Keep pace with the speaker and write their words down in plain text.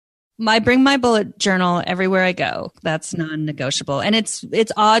I bring my bullet journal everywhere I go. That's non-negotiable. And it's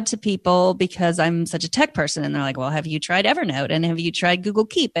odd to people because I'm such a tech person, and they're like, well, have you tried Evernote? And have you tried Google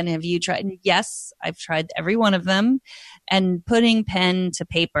Keep? And have you tried? And yes, I've tried every one of them. And putting pen to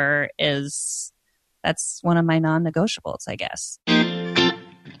paper that's one of my non-negotiables, I guess.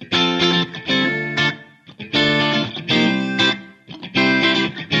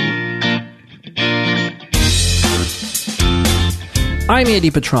 I'm Andy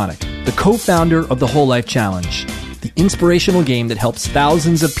Petronic, the co-founder of the Whole Life Challenge, the inspirational game that helps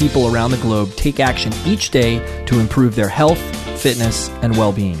thousands of people around the globe take action each day to improve their health, fitness, and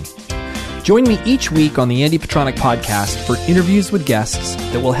well-being. Join me each week on the Andy Petronic podcast for interviews with guests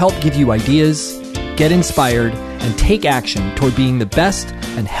that will help give you ideas, get inspired, and take action toward being the best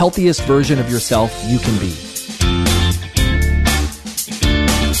and healthiest version of yourself you can be.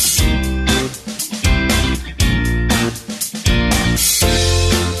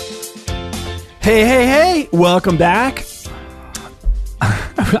 Hey, welcome back.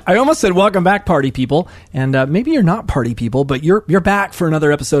 I almost said welcome back, party people, and maybe you're not party people, but you're back for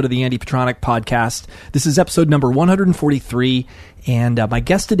another episode of the Andy Petronic podcast. This is episode number 143, and my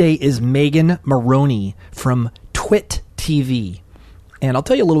guest today is Megan Morrone from TWiT TV, and I'll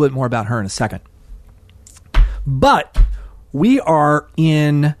tell you a little bit more about her in a second. But we are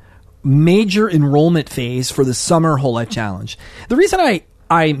in major enrollment phase for the Summer Whole Life Challenge. The reason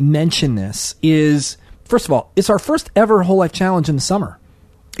I mention this is, first of all, it's our first ever Whole Life Challenge in the summer.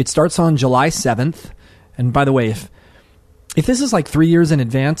 It starts on July 7th. And by the way, if this is like 3 years in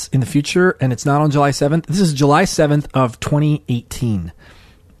advance in the future and it's not on July 7th, this is July 7th of 2018.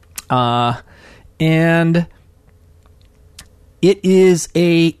 And it is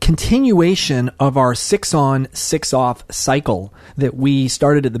a continuation of our 6 on, 6 off cycle that we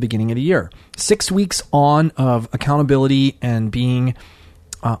started at the beginning of the year. 6 weeks on of accountability and being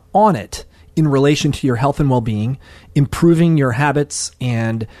on it in relation to your health and well-being, improving your habits,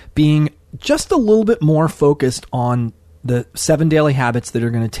 and being just a little bit more focused on the 7 daily habits that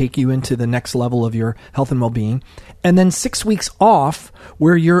are going to take you into the next level of your health and well-being. And then 6 weeks off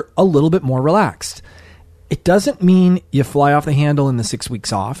where you're a little bit more relaxed. It doesn't mean you fly off the handle in the 6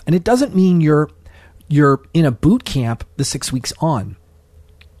 weeks off, and it doesn't mean you're in a boot camp the 6 weeks on.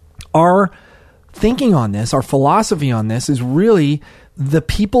 Our thinking on this, our philosophy on this is really the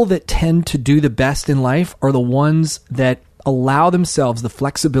people that tend to do the best in life are the ones that allow themselves the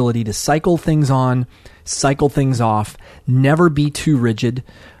flexibility to cycle things on, cycle things off, never be too rigid,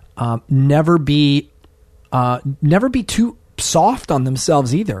 never be too soft on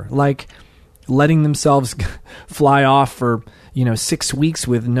themselves either. Like letting themselves fly off for 6 weeks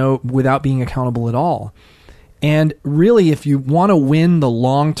without being accountable at all. And really, if you want to win the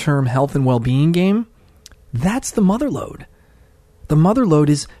long-term health and well-being game, that's the mother lode. The mother lode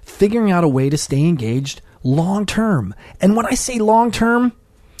is figuring out a way to stay engaged long-term. And when I say long-term,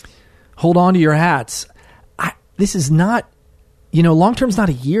 hold on to your hats. This is not, long-term's not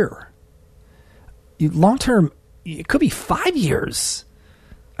a year. Long-term, it could be 5 years.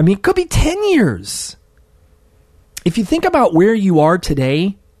 I mean, it could be 10 years. If you think about where you are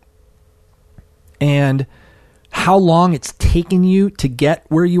today and how long it's taken you to get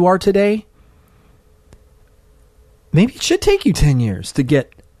where you are today, maybe it should take you 10 years to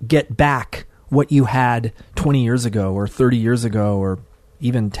get back what you had 20 years ago or 30 years ago or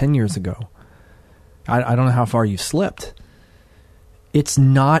even 10 years ago. I don't know how far you've slipped. It's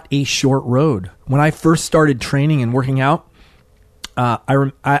not a short road. When I first started training and working out,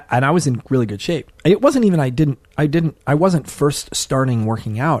 I was in really good shape. It wasn't even I wasn't first starting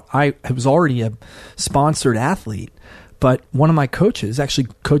working out. I was already a sponsored athlete. But one of my coaches, actually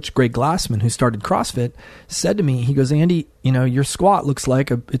Coach Greg Glassman, who started CrossFit, said to me, he goes, Andy, your squat looks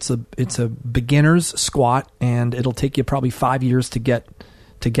like it's a beginner's squat, and it'll take you probably 5 years to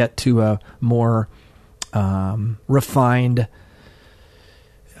get to a more refined,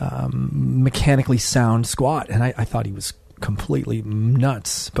 mechanically sound squat. And I thought he was completely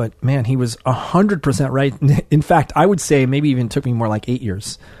nuts, but man, he was 100% right. In fact, I would say maybe even took me more like 8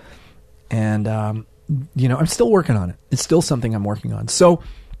 years. And, I'm still working on it. It's still something I'm working on. So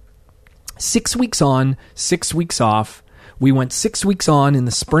 6 weeks on, 6 weeks off. We went 6 weeks on in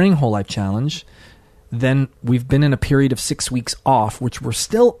the spring Whole Life Challenge. Then we've been in a period of 6 weeks off, which we're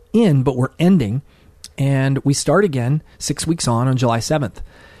still in, but we're ending. And we start again 6 weeks on July 7th.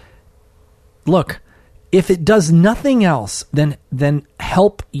 Look, if it does nothing else than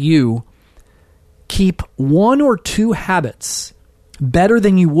help you keep 1 or 2 habits better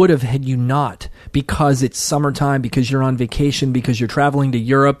than you would have had you not, because it's summertime, because you're on vacation, because you're traveling to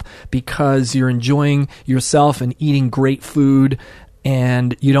Europe, because you're enjoying yourself and eating great food,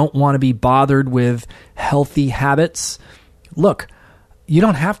 and you don't want to be bothered with healthy habits, look, you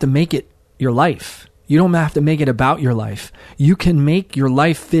don't have to make it your life. You don't have to make it about your life. You can make your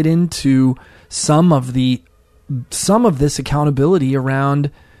life fit into some of this accountability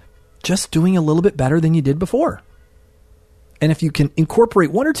around just doing a little bit better than you did before. And if you can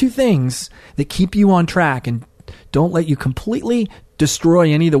incorporate one or two things that keep you on track and don't let you completely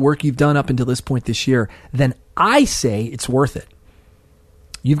destroy any of the work you've done up until this point this year, then I say it's worth it.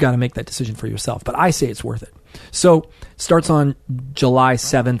 You've got to make that decision for yourself, but I say it's worth it. So starts on July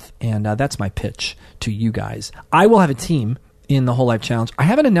 7th, and that's my pitch to you guys. I will have a team in the Whole Life Challenge. I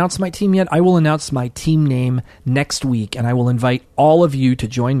haven't announced my team yet. I will announce my team name next week, and I will invite all of you to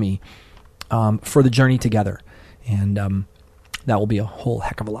join me for the journey together. And that will be a whole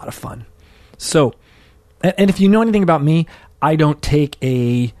heck of a lot of fun. So, and if you know anything about me, I don't take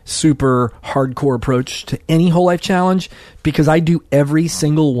a super hardcore approach to any Whole Life Challenge because I do every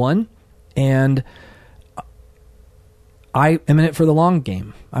single one, and I am in it for the long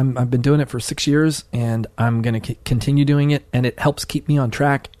game. I've been doing it for 6 years, and I'm going to continue doing it, and it helps keep me on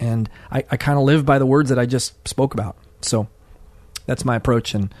track, and I kind of live by the words that I just spoke about. So that's my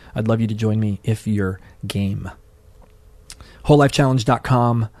approach, and I'd love you to join me if you're game.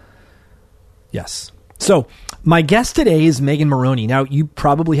 WholeLifeChallenge.com. Yes. So my guest today is Megan Morrone. Now, you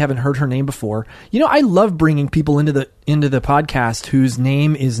probably haven't heard her name before. You know, I love bringing people into the podcast whose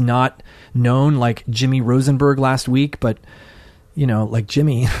name is not known, like Jimmy Rosenberg last week, but, you know, like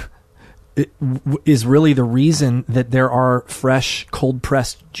Jimmy is really the reason that there are fresh,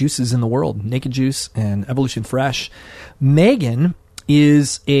 cold-pressed juices in the world, Naked Juice and Evolution Fresh. Megan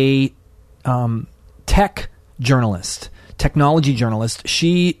is a tech journalist. Technology journalist.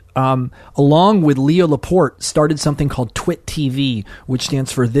 She, along with Leo Laporte, started something called TWiT, which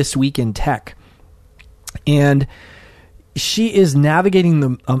stands for This Week in Tech. And she is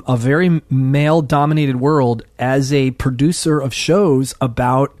navigating a very male-dominated world as a producer of shows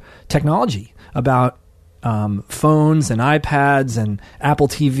about technology, about phones and iPads and Apple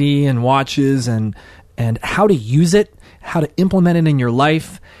TV and watches and how to use it, how to implement it in your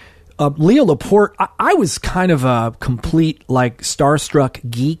life. Leo Laporte, I was kind of a complete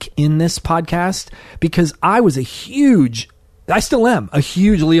starstruck geek in this podcast because I was I still am a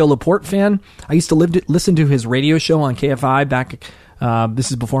huge Leo Laporte fan. I used to listen to his radio show on KFI back,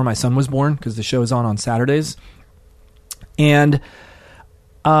 this is before my son was born because the show is on Saturdays. And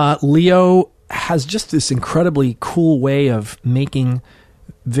Leo has just this incredibly cool way of making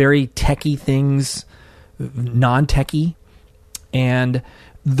very techie things non-techie. And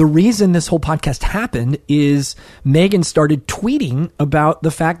the reason this whole podcast happened is Megan started tweeting about the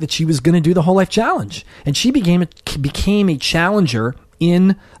fact that she was going to do the Whole Life Challenge. And she became a challenger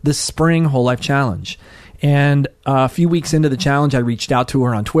in the spring Whole Life Challenge. And a few weeks into the challenge, I reached out to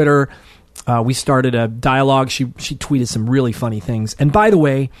her on Twitter. We started a dialogue. She tweeted some really funny things. And by the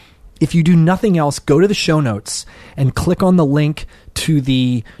way, if you do nothing else, go to the show notes and click on the link to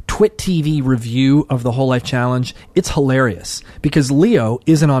the TWiT review of the Whole Life Challenge. It's hilarious because Leo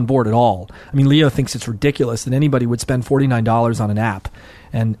isn't on board at all. I mean, Leo thinks it's ridiculous that anybody would spend $49 on an app.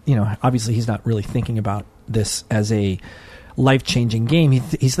 And, you know, obviously he's not really thinking about this as a life-changing game.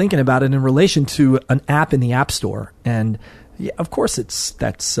 He's thinking about it in relation to an app in the App Store. And yeah, of course that's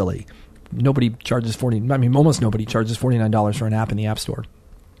silly. Almost nobody charges $49 for an app in the App Store.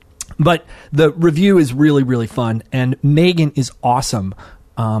 But the review is really, really fun. And Megan is awesome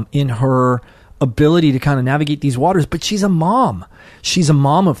in her ability to kind of navigate these waters. But she's a mom. She's a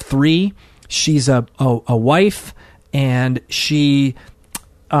mom of 3. She's a wife. And she,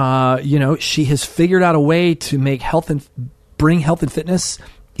 she has figured out a way to make bring health and fitness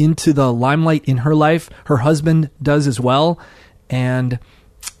into the limelight in her life. Her husband does as well. And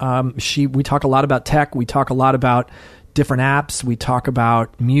we talk a lot about tech. We talk a lot about different apps. We talk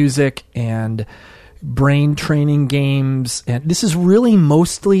about music and brain training games. And this is really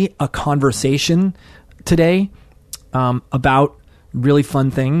mostly a conversation today about really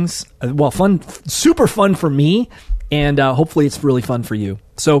fun things. Well, super fun for me. And hopefully it's really fun for you.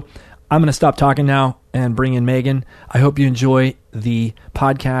 So I'm going to stop talking now and bring in Megan. I hope you enjoy the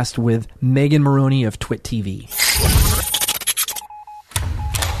podcast with Megan Morrone of TWiT.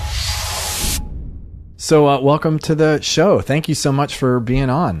 So welcome to the show. Thank you so much for being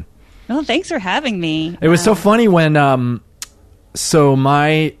on. Well, thanks for having me. It was so funny when my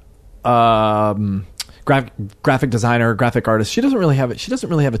graphic designer, graphic artist, she doesn't really have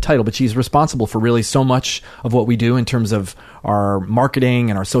a title, but she's responsible for really so much of what we do in terms of our marketing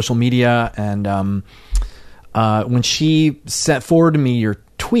and our social media. And when she set forward to me your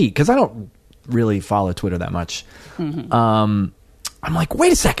tweet, because I don't really follow Twitter that much, I'm like,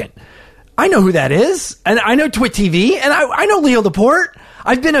 wait a second. I know who that is. And I know TWiT TV. And I know Leo Laporte.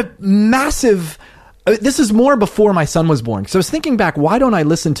 I've been a massive... This is more before my son was born. So I was thinking back, why don't I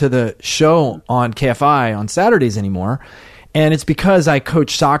listen to the show on KFI on Saturdays anymore? And it's because I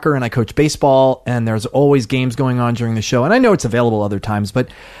coach soccer and I coach baseball, and there's always games going on during the show. And I know it's available other times, but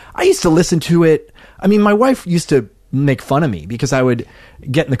I used to listen to it. I mean, my wife used to make fun of me because I would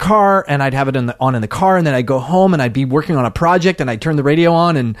get in the car and I'd have it on in the car, and then I'd go home and I'd be working on a project and I'd turn the radio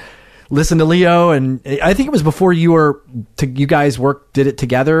on and listen to Leo. And I think it was before you guys did it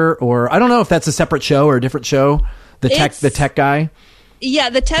together, or I don't know if that's a separate show or a different show. The tech guy. Yeah,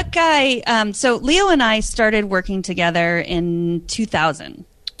 the tech guy. So Leo and I started working together in 2000.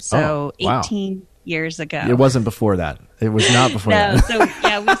 So 18 years ago. It wasn't before that. It was not before that. So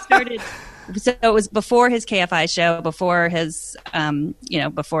yeah, we started. So it was before his KFI show, before his,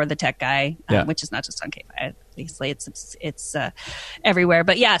 before the tech guy, which is not just on KFI. Obviously, it's everywhere.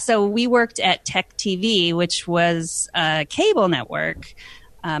 But yeah, so we worked at TechTV, which was a cable network,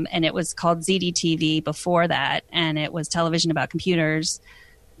 and it was called ZDTV before that, and it was television about computers,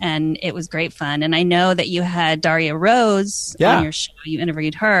 and it was great fun. And I know that you had Daria Rose on your show. You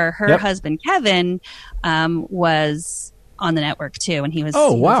interviewed her. Her husband Kevin was on the network too, and he was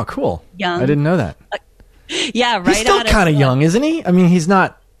cool, young. I didn't know that. Right. He's still kind of young, isn't he? I mean, he's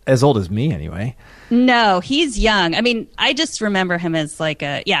not as old as me anyway. No, he's young. I mean, I just remember him as like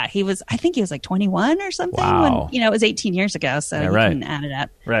I think he was like 21 or something when, it was 18 years ago. So you can add it up.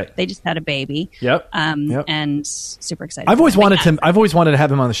 Right. They just had a baby. Yep. And super excited. I've always wanted to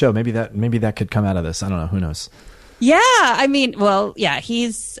have him on the show. Maybe that could come out of this. I don't know. Who knows? Yeah. I mean,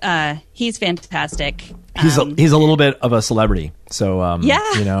 he's fantastic. He's a little bit of a celebrity. So,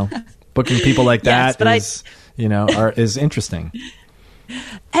 booking people like that is interesting.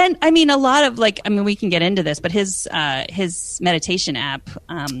 And I mean, a lot of we can get into this, but his meditation app,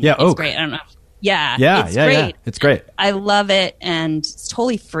 is great. I don't know. It's great. Yeah. It's great. I love it, and it's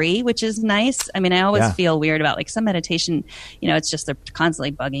totally free, which is nice. I mean, I always feel weird about some meditation. It's just they're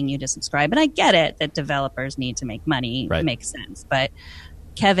constantly bugging you to subscribe, and I get it that developers need to make money. Right. It makes sense, but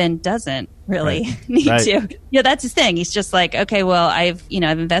Kevin doesn't really need to. Yeah, that's his thing. He's just like, okay, well, I've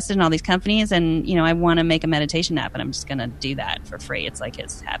invested in all these companies, and I want to make a meditation app, and I'm just going to do that for free. It's like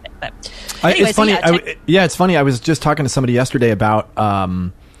his habit. But anyway, it's funny. It's funny. I was just talking to somebody yesterday about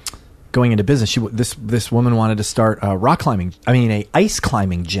going into business. This woman wanted to start a ice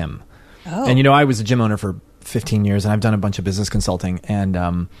climbing gym. Oh. And I was a gym owner for 15 years, and I've done a bunch of business consulting,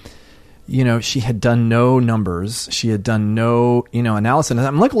 and she had done no numbers. She had done no, analysis. And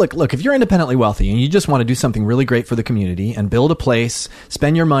I'm like, look, if you're independently wealthy and you just want to do something really great for the community and build a place,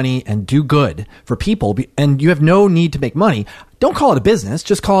 spend your money and do good for people, and you have no need to make money, don't call it a business.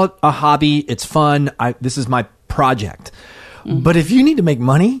 Just call it a hobby. It's fun. This is my project. Mm-hmm. But if you need to make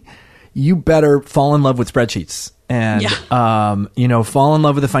money, you better fall in love with spreadsheets and, fall in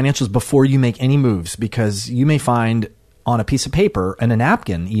love with the financials before you make any moves, because you may find on a piece of paper and a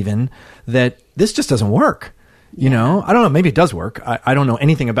napkin even that this just doesn't work. I don't know. Maybe it does work. I don't know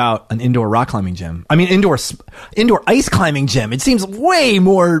anything about an indoor rock climbing gym. I mean, indoor ice climbing gym. It seems way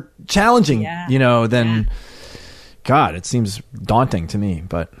more challenging, than God. It seems daunting to me,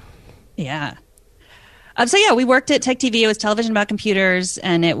 but yeah. We worked at TechTV. It was television about computers,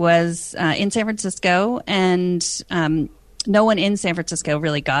 and it was in San Francisco, and no one in San Francisco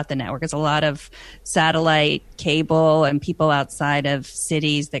really got the network. It's a lot of satellite cable and people outside of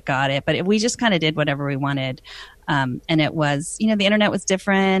cities that got it. But we just kind of did whatever we wanted. And it was, the internet was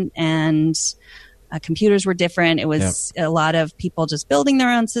different, and computers were different. It was a lot of people just building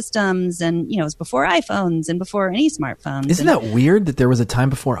their own systems. And, it was before iPhones and before any smartphones. Isn't that weird that there was a time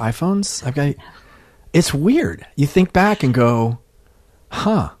before iPhones? It's weird. You think back and go,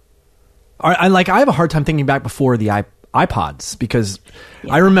 huh. I have a hard time thinking back before the iPods, because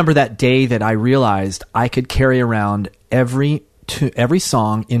I remember that day that I realized I could carry around every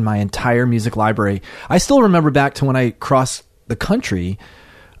song in my entire music library. I still remember back to when I crossed the country.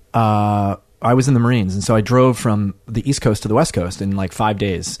 I was in the Marines, and so I drove from the East Coast to the West Coast in 5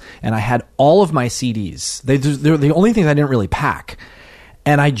 days, and I had all of my CDs. They're the only things I didn't really pack,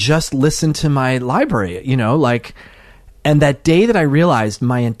 and I just listened to my library. And that day that I realized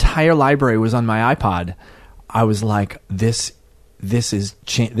my entire library was on my iPod, I was like, this is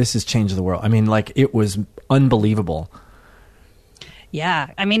changed the world. I mean, it was unbelievable.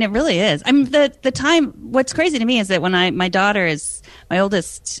 Yeah, I mean, it really is. I mean, the time. What's crazy to me is that when my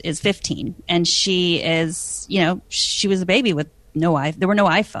oldest is 15, and she is, she was a baby with there were no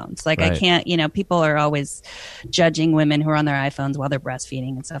iPhones. Like Right. I can't, people are always judging women who are on their iPhones while they're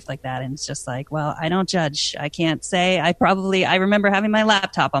breastfeeding and stuff like that. And it's just like, well, I don't judge. I can't say. I remember having my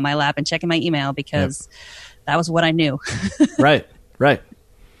laptop on my lap and checking my email because that was what I knew. Right.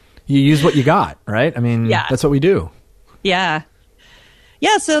 You use what you got, right? I mean, that's what we do. Yeah.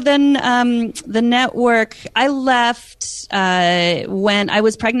 Yeah, so then the network, I left when I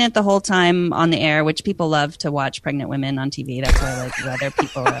was pregnant the whole time on the air, which people love to watch pregnant women on TV. That's why like other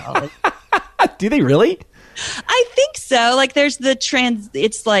people are always... Do they really? I think so. Like there's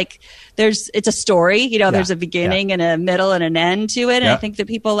it's a story, there's a beginning and a middle and an end to it. And I think that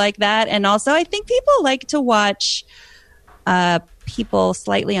people like that. And also I think people like to watch people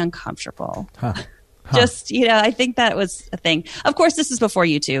slightly uncomfortable. Just, I think that was a thing. Of course, this is before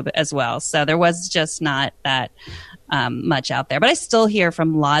YouTube as well. So there was just not that much out there. But I still hear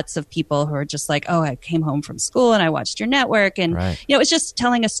from lots of people who are just like, oh, I came home from school and I watched your network. And, it was just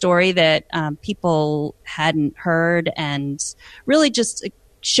telling a story that people hadn't heard and really just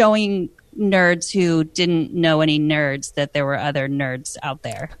showing nerds who didn't know any nerds that there were other nerds out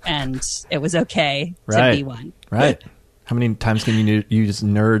there. And it was okay to be one. Right. How many times can you use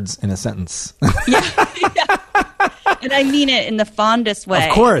nerds in a sentence? Yeah. And I mean it in the fondest way.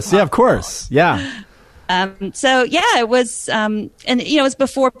 Of course. Yeah, of course. Yeah. So, yeah, it was, and, it was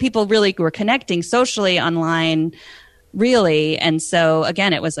before people really were connecting socially online, really. And so,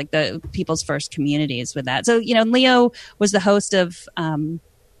 again, it was like the people's first communities with that. So, Leo was the host of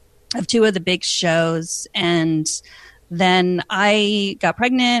two of the big shows, and then I got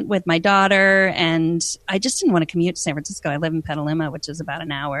pregnant with my daughter, and I just didn't want to commute to San Francisco. I live in Petaluma, which is about an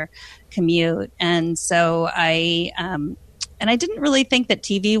hour commute. And so I didn't really think that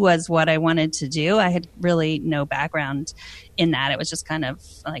TV was what I wanted to do. I had really no background in that. It was just kind of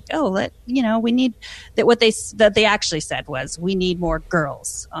like, we need that. What they actually said was, we need more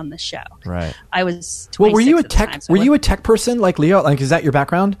girls on the show. Right. I was 26 at the time, so were you a tech person like Leo? Like, is that your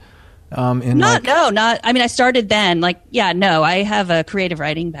background? I mean, I started then. I have a creative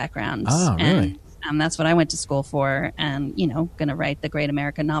writing background. Oh, really? And that's what I went to school for, and going to write the great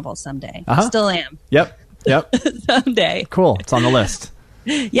American novel someday. Uh-huh. Still am. Yep. Someday. Cool. It's on the list.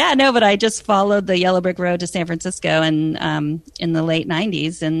 Yeah, no, but I just followed the yellow brick road to San Francisco, and in the late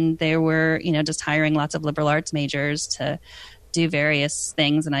 90s, and they were just hiring lots of liberal arts majors to do various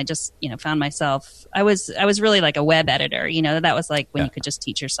things, and I just found myself, I was really like a web editor, that was like when you could just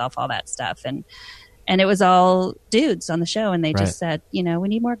teach yourself all that stuff, and it was all dudes on the show, and they just said, we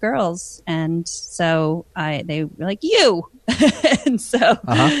need more girls, and so they were like, you and so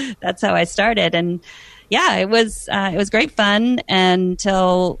that's how I started. And yeah, it was great fun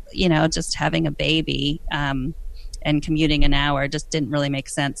until just having a baby and commuting an hour just didn't really make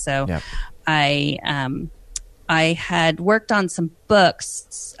sense. So I had worked on some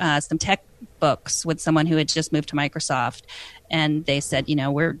books, some tech books with someone who had just moved to Microsoft. And they said,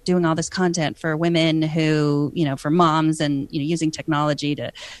 we're doing all this content for women who, for moms and, using technology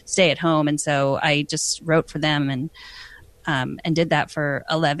to stay at home. And so I just wrote for them and did that for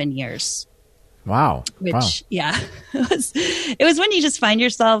 11 years. Wow. It was when you just find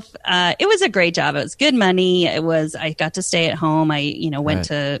yourself, it was a great job. It was good money. I got to stay at home. I, went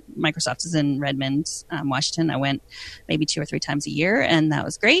to Microsoft is in Redmond, Washington. I went maybe 2 or 3 times a year, and that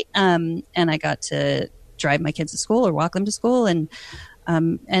was great. And I got to drive my kids to school or walk them to school. And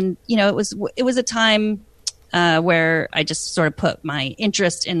it was a time, where I just sort of put my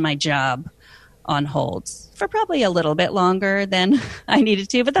interest in my job on hold for probably a little bit longer than I needed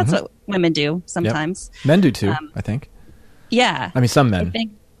to, but that's what women do sometimes. Yep. Men do too, I think. Yeah. I mean, some men.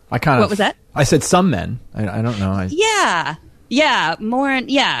 What was that? I said some men. I don't know. Yeah. More.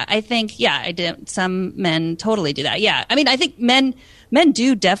 Yeah. I think, I did. Some men totally do that. Yeah. I mean, I think men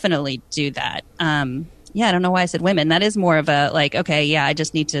do definitely do that. I don't know why I said women. That is more of a like, okay, I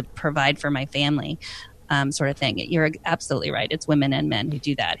just need to provide for my family. Sort of thing. You're absolutely right. It's women and men who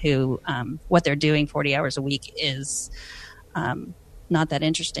do that, who what they're doing 40 hours a week is not that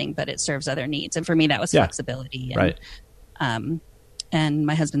interesting, but it serves other needs. And for me, that was flexibility. And, right. And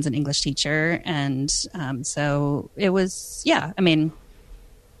my husband's an English teacher. And so it was, I mean,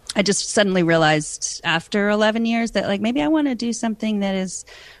 I just suddenly realized after 11 years that like maybe I want to do something that is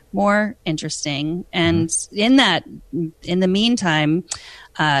more interesting. And in the meantime,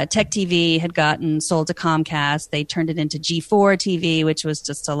 TechTV had gotten sold to Comcast. They turned it into G4 TV, which was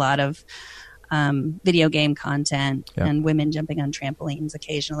just a lot of video game content and women jumping on trampolines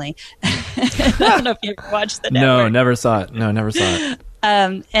occasionally. I don't know if you ever watched the network. No, never saw it.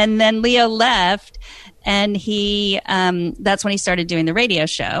 And then Leo left, And he, that's when he started doing the radio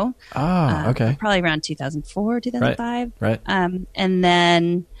show. Oh, okay. Probably around 2004, 2005. Right. And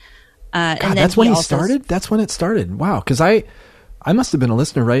then, God, and then that's when he started? That's when it started. Wow. Cause I must have been a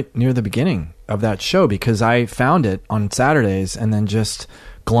listener right near the beginning of that show because I found it on Saturdays and then just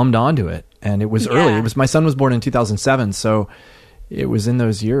glommed onto it. And it was early. It was, my son was born in 2007. So it was in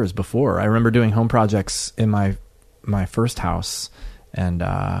those years before. I remember doing home projects in my first house, and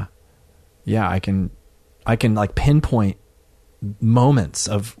I can like pinpoint moments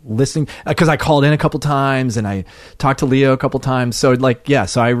of listening because I called in a couple times and I talked to Leo a couple times. So and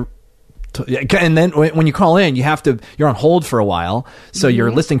then when you call in, you're on hold for a while. So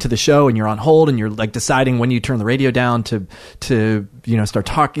you're listening to the show and you're on hold and you're like deciding when you turn the radio down to start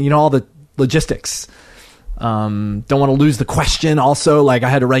talking, all the logistics. Don't want to lose the question. Also, like I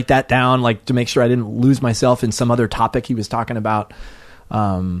had to write that down, like to make sure I didn't lose myself in some other topic he was talking about.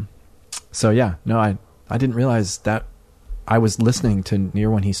 I didn't realize that I was listening to near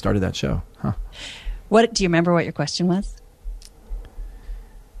when he started that show. Huh. What do you remember? What your question was?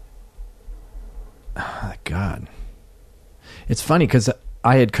 Oh, God, it's funny because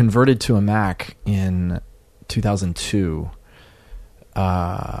I had converted to a Mac in 2002.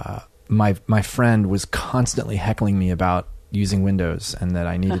 My friend was constantly heckling me about using Windows and that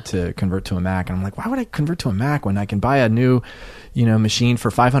I needed to convert to a Mac. And I'm like, why would I convert to a Mac when I can buy a new, machine for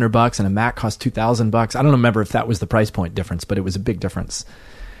 $500 and a Mac costs $2,000? I don't remember if that was the price point difference, but it was a big difference.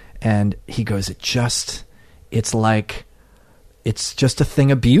 And he goes, it's just a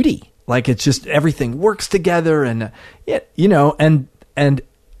thing of beauty. Like it's just everything works together and and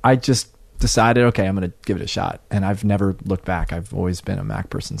I just decided, okay, I'm going to give it a shot. And I've never looked back. I've always been a Mac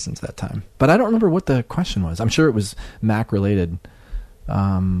person since that time. But I don't remember what the question was. I'm sure it was Mac related.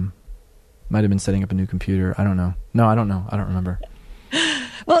 Might have been setting up a new computer. I don't know. No, I don't know. I don't remember.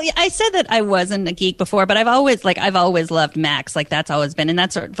 Well, I said that I wasn't a geek before, but I've always loved Macs. Like that's always been, and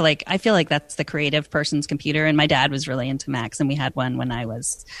that's sort of like, I feel like that's the creative person's computer. And my dad was really into Macs and we had one when I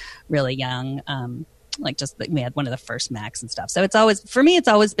was really young. We had one of the first Macs and stuff. So it's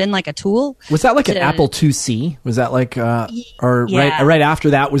always been like a tool. Was that like an Apple IIc? Was that like, right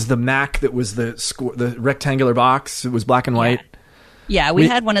after that was the Mac that was the rectangular box? It was black and white. Yeah. We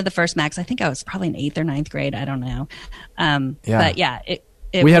had one of the first Macs. I think I was probably in 8th or 9th grade. I don't know. But yeah,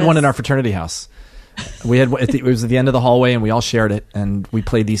 we had one in our fraternity house. It was at the end of the hallway and we all shared it and we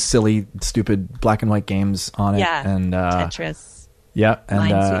played these silly, stupid black and white games on it. Yeah. And, Tetris. Yeah, and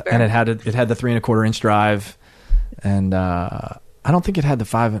it had the 3.25 inch drive, and I don't think it had the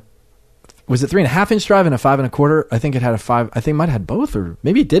 5. Was it 3.5 inch drive and a 5.25? I think it had a 5. I think it might have had both, or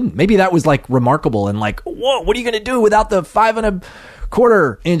maybe it didn't. Maybe that was like remarkable and like, whoa, what are you going to do without the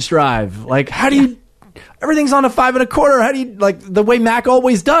 5.25 inch drive? Like, how do you? Everything's on a 5.25. How do you like the way Mac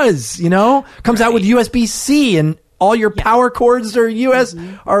always does? Comes out with USB-C and all your power cords are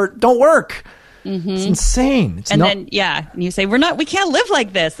don't work. Mm-hmm. It's insane. And you say we can't live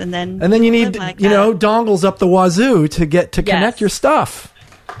like this, and then you need dongles up the wazoo to connect your stuff.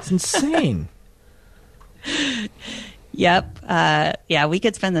 It's insane. Yep. We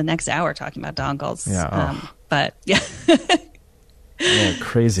could spend the next hour talking about dongles. Yeah. But yeah. Yeah,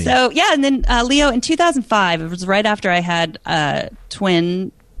 crazy. So and then Leo in 2005. It was right after I had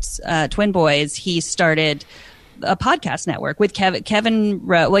twin boys. He started a podcast network with Kevin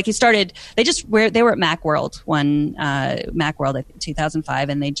Rowe. Like he started, they were at Macworld Macworld in 2005,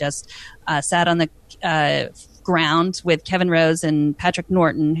 and they just sat on the ground with Kevin Rose and Patrick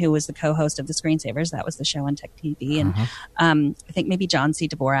Norton, who was the co-host of the Screen Savers. That was the show on TechTV. And I think maybe John C.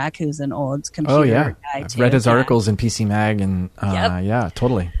 Dvorak, who's an old computer guy I've read his articles in PC Mag, and yeah,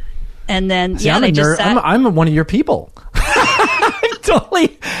 totally. And then I'm a nerd. I'm one of your people.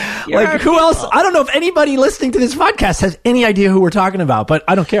 Totally. Like who else? I don't know if anybody listening to this podcast has any idea who we're talking about, but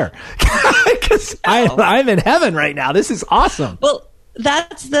I don't care because I'm in heaven right now. This is awesome. Well,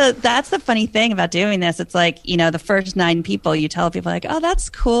 that's the funny thing about doing this. It's like, the first 9 people you tell people like, oh, that's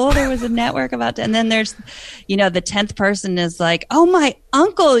cool. There was a network about it. And then there's, the 10th person is like, oh, my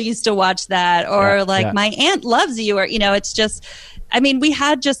uncle used to watch that, or my aunt loves you, or, it's just, we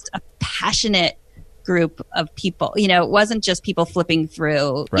had just a passionate group of people. It wasn't just people flipping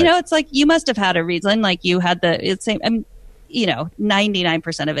through. Right. It's like you must have had a reason. Like you had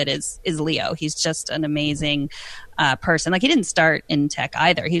 99% of it is Leo. He's just an amazing person. Like he didn't start in tech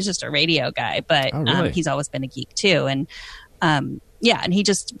either. He was just a radio guy, but he's always been a geek too. And and he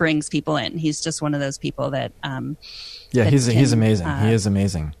just brings people in. He's just one of those people that he's amazing. He is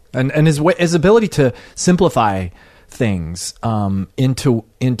amazing. And his ability to simplify things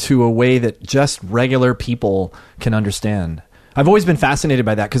into a way that just regular people can understand. I've always been fascinated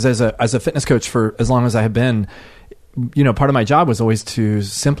by that because as a fitness coach for as long as I have been, part of my job was always to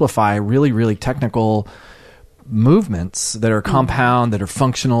simplify really, really technical movements that are compound, that are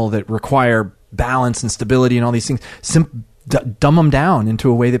functional, that require balance and stability and all these things. Dumb them down into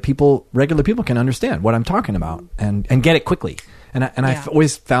a way that regular people can understand what I'm talking about and get it quickly. And I've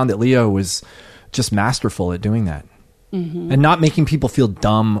always found that Leo was just masterful at doing that. And not making people feel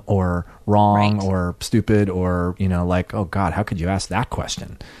dumb or wrong or stupid or, like, oh God, how could you ask that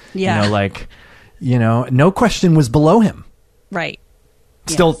question? Yeah. No question was below him. Right.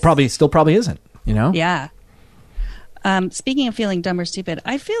 Still probably isn't, Yeah. Speaking of feeling dumb or stupid,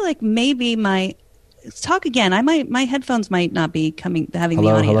 I feel like maybe my headphones might not be having the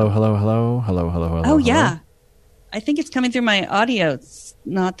audio. Hello. Oh yeah. I think it's coming through my audio. It's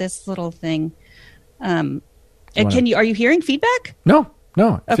not this little thing. Are you hearing feedback? No.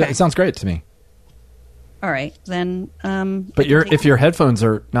 Okay. It sounds great to me. All right, then. But if your headphones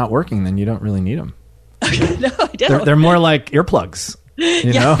are not working, then you don't really need them. No, I don't. They're more like earplugs.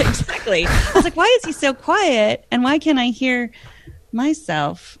 Yeah, exactly. I was like, why is he so quiet? And why can't I hear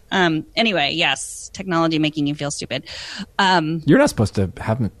myself? Anyway, yes, technology making you feel stupid. You're not supposed to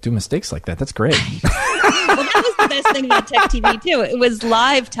do mistakes like that. That's great. Well, that was the best thing about TechTV too. It was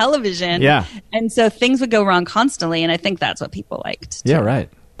live television. Yeah. And so things would go wrong constantly. And I think that's what people liked too. Yeah, right.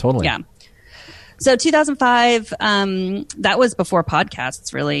 Totally. Yeah. So 2005, that was before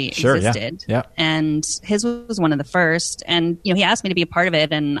podcasts really existed. Yeah. And his was one of the first. And, he asked me to be a part of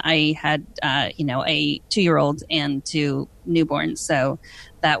it. And I had, a 2-year-old and 2 newborns. So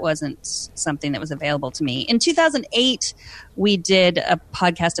that wasn't something that was available to me. In 2008, we did a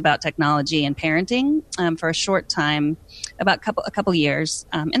podcast about technology and parenting for a short time, about a couple years.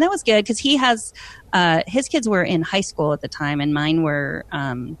 And that was good because he has his kids were in high school at the time, and mine were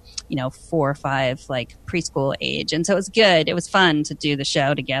 4 or 5, like preschool age. And so it was good. It was fun to do the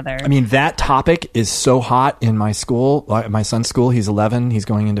show together. I mean, that topic is so hot in my school, my son's school. He's 11. He's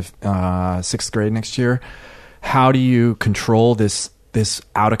going into 6th grade next year. How do you control this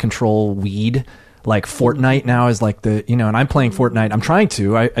out of control weed? Like Fortnite now is like and I'm playing Fortnite. I'm trying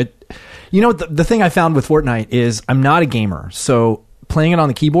to, the thing I found with Fortnite is I'm not a gamer. So playing it on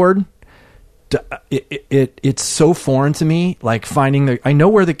the keyboard, it's so foreign to me. Like I know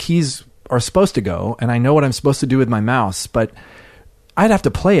where the keys are supposed to go and I know what I'm supposed to do with my mouse, but I'd have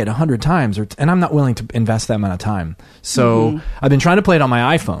to play it 100 times and I'm not willing to invest that amount of time. So I've been trying to play it on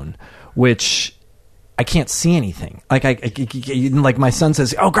my iPhone, which I can't see anything. Like like my son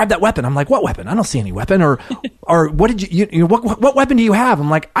says, "Oh, grab that weapon." I'm like, "What weapon? I don't see any weapon." Or what did you what weapon do you have?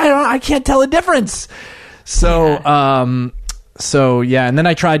 I'm like, "I don't know. I can't tell the difference." So, yeah. And then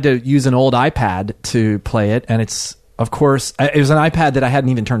I tried to use an old iPad to play it, and it was an iPad that I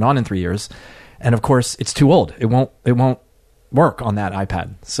hadn't even turned on in 3 years, and of course, it's too old. It won't work on that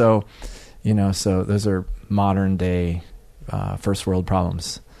iPad. So, so those are modern day first world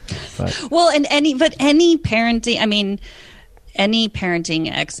problems. But. Well, any parenting, any parenting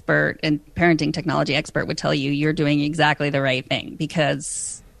expert and parenting technology expert would tell you you're doing exactly the right thing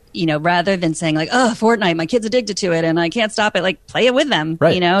because, rather than saying like, oh, Fortnite, my kid's addicted to it and I can't stop it, like play it with them,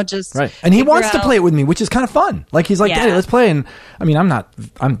 right. just right. And he wants to play it with me, which is kind of fun. Like he's like, Daddy, let's play. And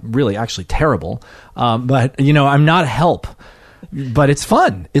I'm really actually terrible. But I'm not a help, but it's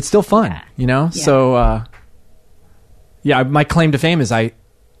fun. It's still fun, So, my claim to fame is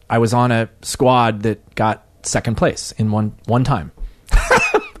I was on a squad that got second place in one time.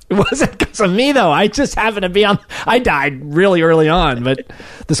 It wasn't because of me though. I just happened to be on. I died really early on, but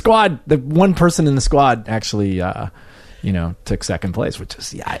the one person in the squad actually, took second place, which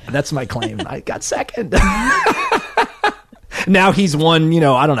is that's my claim. I got second. Now he's won.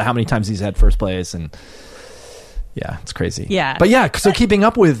 I don't know how many times he's had first place, and it's crazy. Yeah, but so keeping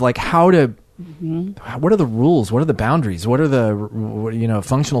up with like how to. What are the rules? What are the boundaries? What are the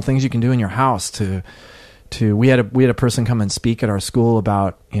functional things you can do in your house to we had a person come and speak at our school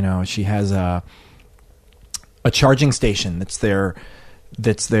about she has a charging station that's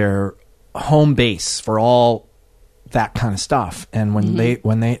their home base for all that kind of stuff, and when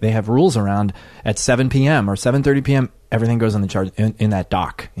they have rules around at 7 p.m. or 7:30 p.m. everything goes on the charge in that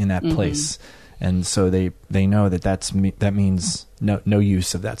dock in that place. And so they know that means no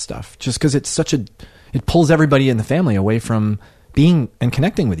use of that stuff, just because it pulls everybody in the family away from being and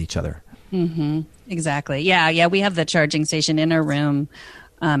connecting with each other. Mm-hmm. Exactly. Yeah. We have the charging station in our room,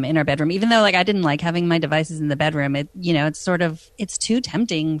 in our bedroom. Even though I didn't like having my devices in the bedroom, it's too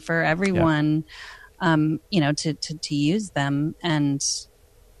tempting for everyone, to use them. And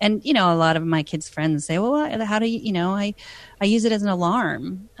and a lot of my kids' friends say, well, how do you, I use it as an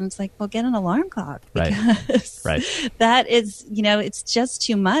alarm. And it's like, well, get an alarm clock, because that is, it's just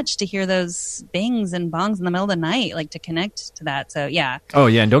too much to hear those bings and bongs in the middle of the night, like to connect to that. So yeah. Oh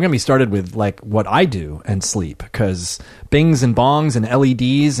yeah. And don't get me started with like what I do and sleep, because bings and bongs and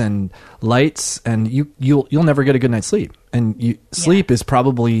LEDs and lights, and you'll never get a good night's sleep. And sleep is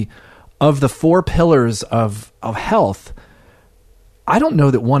probably, of the 4 pillars of health, I don't know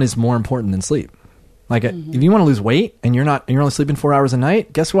that one is more important than sleep. Like if you want to lose weight and you're only sleeping 4 hours a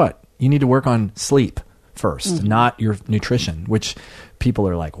night, guess what? You need to work on sleep first, not your nutrition, which people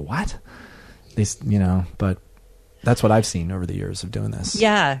are like, what? But that's what I've seen over the years of doing this.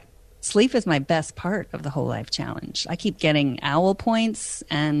 Yeah. Sleep is my best part of the whole life challenge. I keep getting owl points,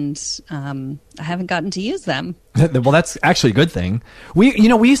 and I haven't gotten to use them. Well, that's actually a good thing. We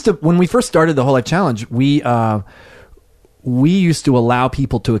used to, when we first started the whole life challenge, we used to allow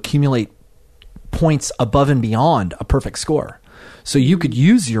people to accumulate points above and beyond a perfect score. So you could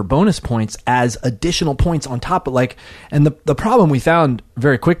use your bonus points as additional points on top of and the problem we found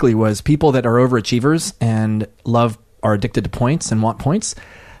very quickly was people that are overachievers and are addicted to points and want points,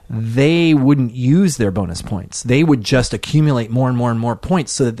 they wouldn't use their bonus points. They would just accumulate more and more and more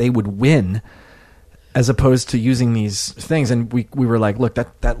points so that they would win, as opposed to using these things. And we were like, look,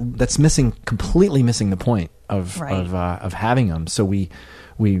 that's completely missing the point of having them. So we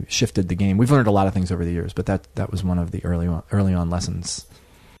shifted the game. We've learned a lot of things over the years, but that was one of the early on lessons.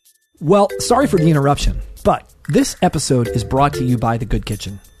 Well, sorry for the interruption, but this episode is brought to you by The Good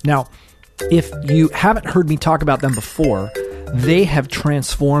Kitchen. Now, if you haven't heard me talk about them before, they have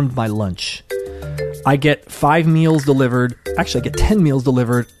transformed my lunch. I get 5 meals delivered. Actually, I get 10 meals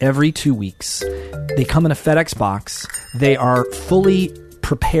delivered every 2 weeks. They come in a FedEx box. They are fully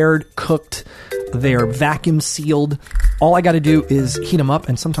prepared, cooked. They are vacuum sealed. All I got to do is heat them up.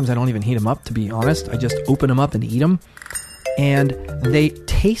 And sometimes I don't even heat them up, to be honest. I just open them up and eat them. And they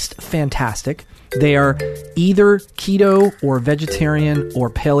taste fantastic. They are either keto or vegetarian or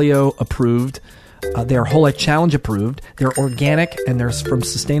paleo approved. They're Whole Life Challenge approved. They're organic, and they're from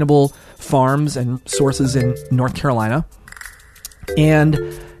sustainable farms and sources in North Carolina. And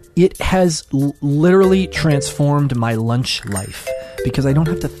it has literally transformed my lunch life, because I don't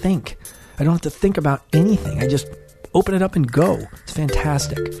have to think. I don't have to think about anything. I just open it up and go. It's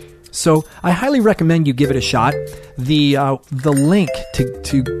fantastic. So I highly recommend you give it a shot. The link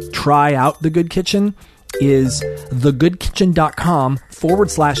to try out The Good Kitchen is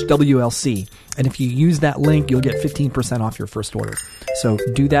thegoodkitchen.com/WLC. And if you use that link, you'll get 15% off your first order. So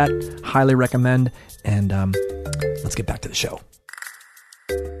do that. Highly recommend. And let's get back to the show.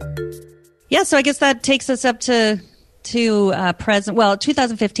 Yeah, so I guess that takes us up to present. Well,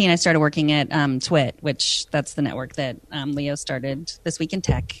 2015, I started working at TWiT, which that's the network that Leo started, This Week in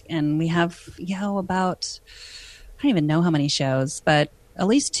Tech. And we have, about, I don't even know how many shows, but at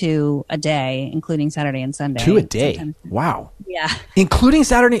least 2 a day, including Saturday and Sunday. 2 a day? Sometimes. Wow. Yeah. Including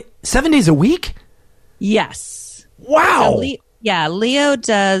Saturday, 7 days a week? Yes. Wow. So Leo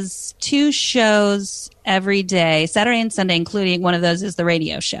does 2 shows every day, Saturday and Sunday, including one of those is the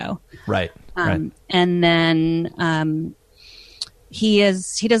radio show. Right. And then he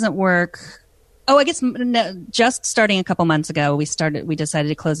doesn't work. Oh, I guess just starting a couple months ago, we decided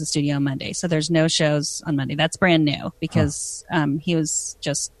to close the studio on Monday. So there's no shows on Monday. That's brand new, because he was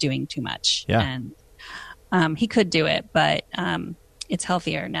just doing too much. Yeah. And he could do it, but it's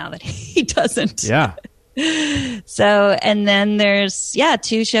healthier now that he doesn't. Yeah. So, and then there's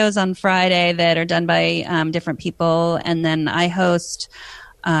 2 shows on Friday that are done by different people. And then I host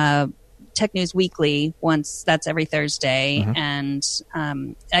Tech News Weekly once. That's every Thursday. Mm-hmm. And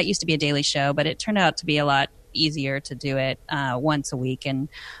that used to be a daily show, but it turned out to be a lot easier to do it once a week. And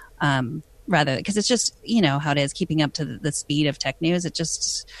rather, because it's just, how it is, keeping up to the speed of tech news. It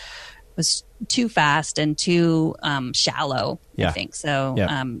just was too fast and too shallow, I think. So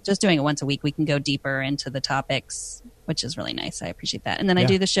just doing it once a week, we can go deeper into the topics, which is really nice. I appreciate that. And then I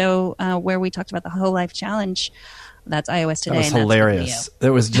do the show where we talked about the Whole Life Challenge. That's iOS Today. That was hilarious.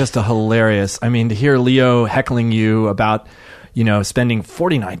 That was just a hilarious. I mean, to hear Leo heckling you about, spending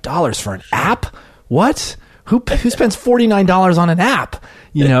 $49 for an app. What? Who spends $49 on an app?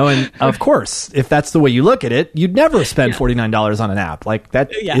 And of course, if that's the way you look at it, you'd never spend $49 on an app. Like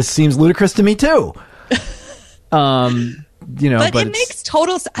that seems ludicrous to me too. But it makes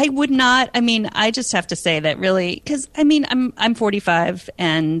total. I would not. I mean, I just have to say that really, because I'm 45,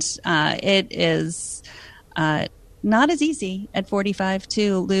 and it is not as easy at 45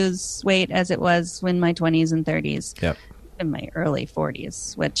 to lose weight as it was in my 20s and 30s. Yep. in my early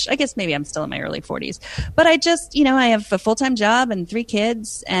 40s, which I guess maybe I'm still in my early 40s. But I just, I have a full-time job and 3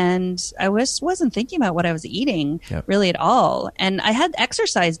 kids, and I wasn't thinking about what I was eating really at all. And I had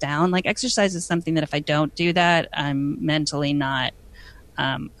exercise down. Like, exercise is something that if I don't do that, I'm mentally not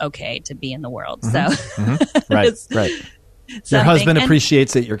okay to be in the world. Right. Your husband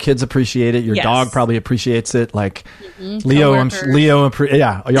appreciates it. Your kids appreciate it. Your dog probably appreciates it. Like Leo,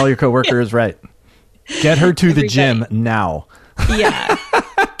 all your coworkers, right? Get her to the gym now. Yeah.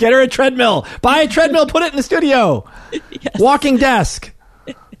 Get her a treadmill. Buy a treadmill. Put it in the studio. Yes. Walking desk.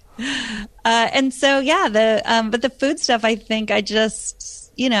 And so, but the food stuff, I think I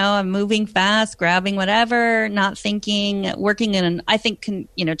just, I'm moving fast, grabbing whatever, not thinking,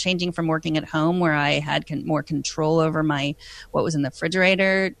 changing from working at home where I had more control over what was in the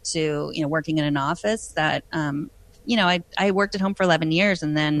refrigerator to, working in an office that, I worked at home for 11 years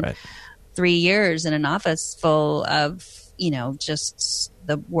and then 3 years in an office full of, just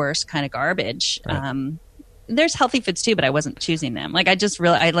the worst kind of garbage. Right. There's healthy foods too, but I wasn't choosing them. Like,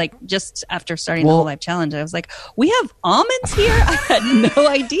 just after starting the Whole Life Challenge, I was like, we have almonds here? I had no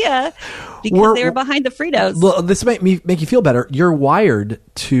idea because they were behind the Fritos. Well, this might make you feel better. You're wired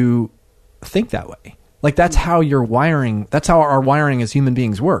to think that way. Like, that's how your wiring, that's how our wiring as human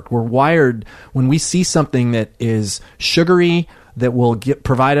beings work. We're wired when we see something that is sugary, that will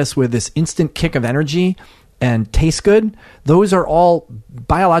provide us with this instant kick of energy and taste good. Those are all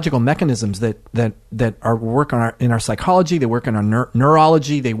biological mechanisms that are work in our psychology. They work in our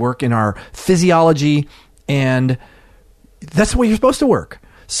neurology. They work in our physiology, and that's the way you're supposed to work.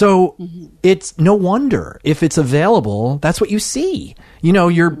 So it's no wonder if it's available. That's what you see.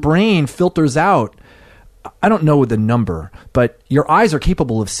 Your brain filters out. I don't know the number, but your eyes are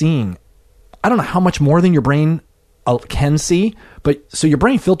capable of seeing. I don't know how much more than your brain can see, but so your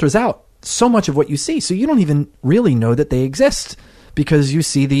brain filters out so much of what you see. So you don't even really know that they exist because you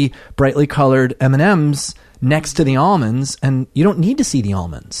see the brightly colored M&Ms next to the almonds and you don't need to see the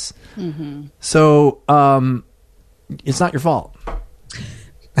almonds. Mm-hmm. So it's not your fault.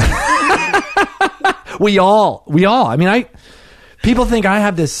 We all, I mean, people think I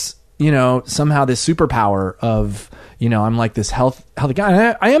have this, somehow this superpower of, I'm like this healthy guy.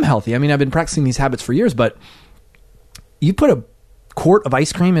 And I am healthy. I mean, I've been practicing these habits for years, but you put a quart of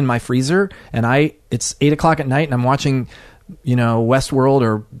ice cream in my freezer and it's 8:00 at night and I'm watching, Westworld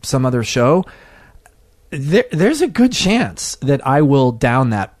or some other show. There's a good chance that I will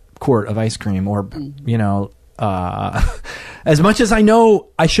down that quart of ice cream or, as much as I know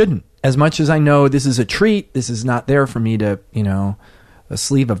I shouldn't, as much as I know this is a treat, this is not there for me to, a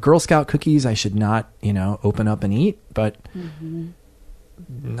sleeve of Girl Scout cookies I should not, open up and eat, but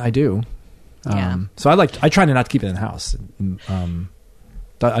I do. Yeah. So I try to not keep it in the house.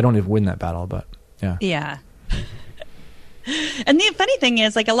 I don't even win that battle, but yeah. Yeah. And the funny thing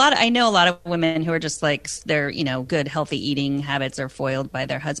is, like, I know a lot of women who are just like, their, good healthy eating habits are foiled by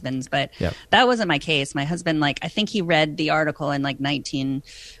their husbands, but that wasn't my case. My husband, I think he read the article in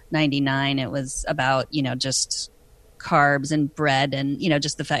 1999. It was about, just carbs and bread and,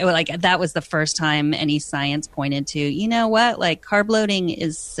 just the fact, that was the first time any science pointed to, carb loading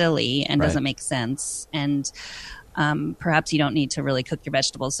is silly and doesn't make sense. And perhaps you don't need to really cook your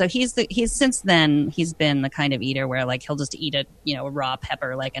vegetables. So he's since then he's been the kind of eater where he'll just eat a raw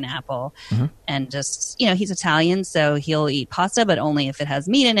pepper like an apple, and just he's Italian, so he'll eat pasta but only if it has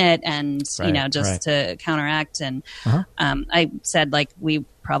meat in it, and to counteract. And I said we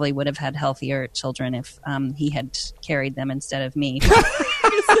probably would have had healthier children if he had carried them instead of me. He's a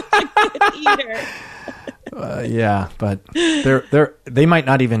good eater. Yeah, but they might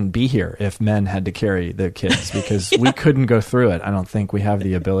not even be here if men had to carry the kids because we couldn't go through it. I don't think we have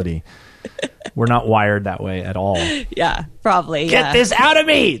the ability. We're not wired that way at all. Yeah, probably. Get this out of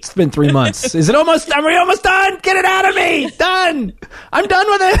me! It's been 3 months. Are we almost done? Get it out of me! Done! I'm done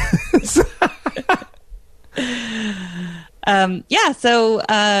with it! So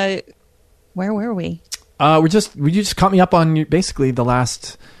where were we? You just caught me up on basically the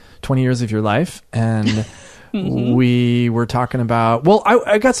last 20 years of your life, and we were talking about,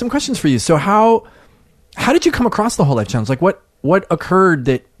 I got some questions for you. So how did you come across the Whole Life Challenge? Like what occurred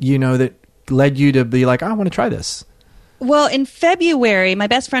that that led you to be like, I want to try this? Well, in February, my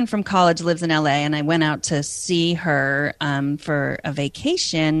best friend from college lives in LA, and I went out to see her for a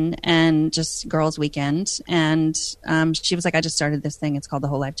vacation and just girls' weekend. And she was like, I just started this thing. It's called the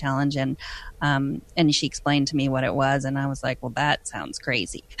Whole Life Challenge. And she explained to me what it was. And I was like, well, that sounds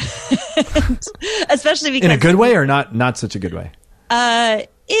crazy. Especially because... In a good way or not such a good way?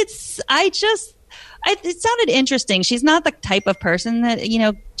 It sounded interesting. She's not the type of person that,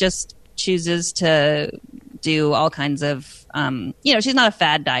 just chooses to do all kinds of, she's not a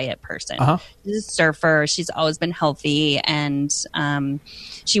fad diet person. She's a surfer. She's always been healthy. And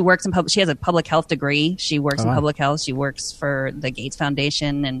she works in she has a public health degree. She works in public health. She works for the Gates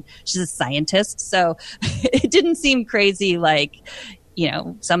Foundation, and she's a scientist. So it didn't seem crazy, like,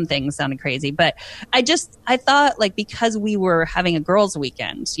 some things sounded crazy, but I thought, like, because we were having a girls'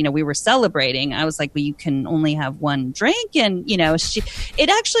 weekend, we were celebrating, I was like, well, you can only have one drink. And,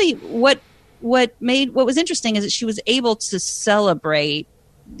 what was interesting is that she was able to celebrate,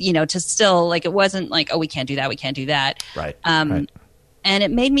 to still, like, it wasn't like, oh, we can't do that. We can't do that. Right. And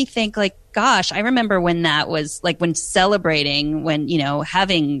it made me think, like, gosh, I remember when that was, like, when celebrating, when,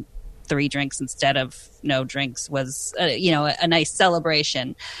 having 3 drinks instead of no drinks was, a nice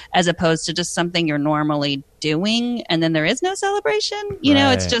celebration, as opposed to just something you're normally doing and then there is no celebration.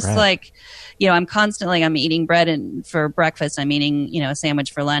 It's just like, I'm eating bread for breakfast. I'm eating, a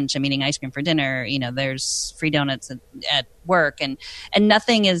sandwich for lunch. I'm eating ice cream for dinner. There's free donuts at work, and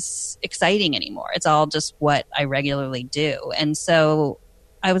nothing is exciting anymore. It's all just what I regularly do. And so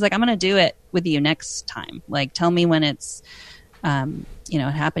I was like, I'm going to do it with you next time. Like, tell me when it's,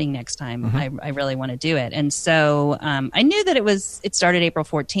 happening next time. I really want to do it. And so I knew that it started April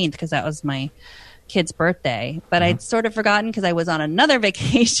 14th because that was my kid's birthday, but I'd sort of forgotten because I was on another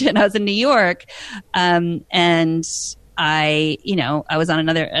vacation. I was in New York. And I was on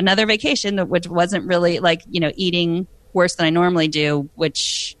another vacation, which wasn't really like, eating worse than I normally do,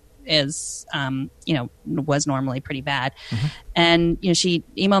 which is, was normally pretty bad. And, she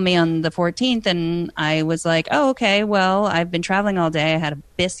emailed me on the 14th and I was like, oh, okay, well, I've been traveling all day. I had a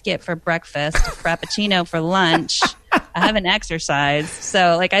biscuit for breakfast, a frappuccino for lunch. I haven't exercised.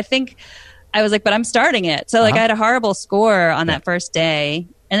 So, like, I think I was like, but I'm starting it. So, like, I had a horrible score on that first day.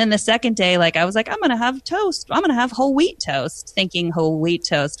 And then the second day, like, I was like, I'm going to have toast. I'm going to have whole wheat toast, thinking whole wheat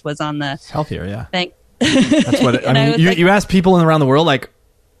toast was on the... It's healthier, yeah. That's what I mean, you ask people around the world, like,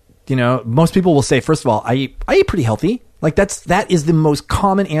 most people will say, first of all, I eat pretty healthy. Like, that is the most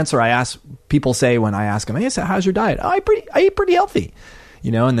common answer I ask people say when I ask them, hey, so how's your diet? Oh, I eat pretty healthy,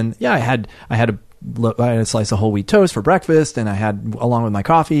 and then, I had a slice of whole wheat toast for breakfast, and I had, along with my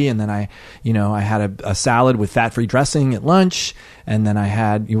coffee, and then I had a salad with fat-free dressing at lunch, and then I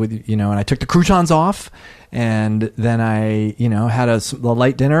had, and I took the croutons off, and then I, had a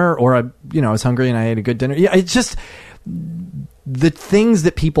light dinner, or I was hungry and I ate a good dinner. Yeah, it's just... The things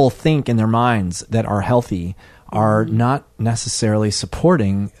that people think in their minds that are healthy are not necessarily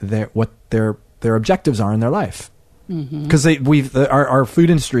supporting what their objectives are in their life. Because our food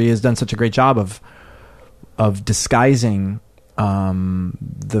industry has done such a great job of disguising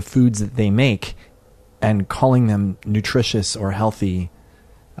the foods that they make and calling them nutritious or healthy,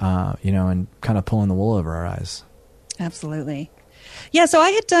 and kind of pulling the wool over our eyes. Absolutely. Yeah, so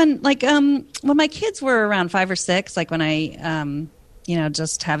I had done, like, when my kids were around 5 or 6, like when I,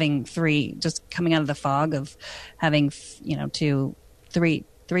 just having 3, just coming out of the fog of having, 3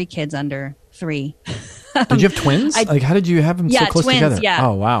 kids under 3. Did you have twins? How did you have them so close together? Yeah.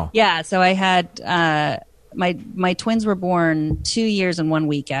 Oh, wow. Yeah, so I had, my twins were born 2 years and 1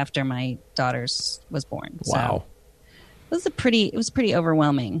 week after my daughter's was born. Wow. So it was pretty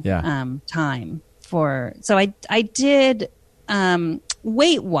overwhelming time so I did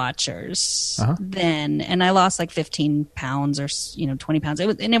Weight Watchers then, and I lost like 15 pounds or 20 pounds.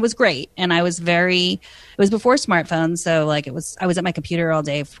 It was great, and it was before smartphones, so like I was at my computer all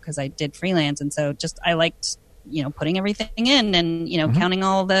day because I did freelance, and so just I liked putting everything in and counting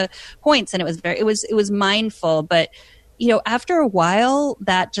all the points, and it was mindful, but after a while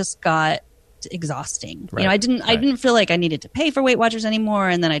that just got exhausting. Right. I didn't feel like I needed to pay for Weight Watchers anymore.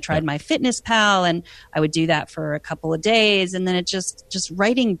 And then I tried my Fitness Pal, and I would do that for a couple of days. And then it just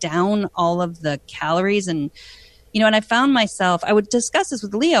writing down all of the calories and I found myself, I would discuss this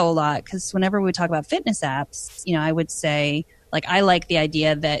with Leo a lot, because whenever we would talk about fitness apps, I would say, like, I like the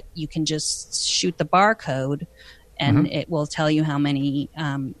idea that you can just shoot the barcode and it will tell you how many,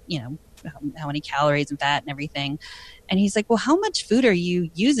 how many calories and fat and everything. And he's like, well, how much food are you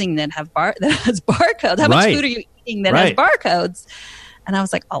using that has barcodes? How much food are you eating that has barcodes? And I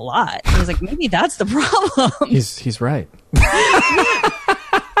was like, a lot. He was like, maybe that's the problem. He's right.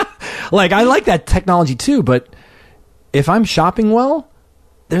 Like, I like that technology too, but if I'm shopping well,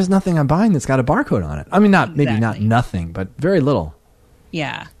 there's nothing I'm buying that's got a barcode on it. I mean, maybe not nothing, but very little.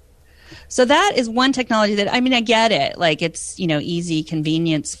 Yeah. So that is one technology that, I get it. Like, it's, easy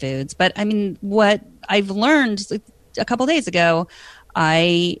convenience foods. But what I've learned a couple days ago,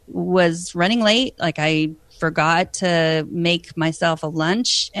 I was running late. Like, I forgot to make myself a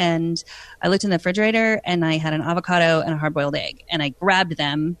lunch, and I looked in the refrigerator and I had an avocado and a hard-boiled egg, and I grabbed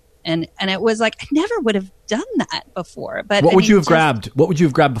them And it was like, I never would have done that before. But what would you have grabbed? What would you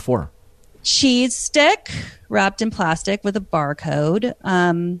have grabbed before? Cheese stick wrapped in plastic with a barcode.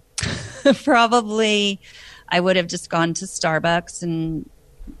 Probably I would have just gone to Starbucks and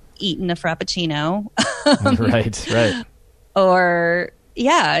eaten a Frappuccino. Right. Or,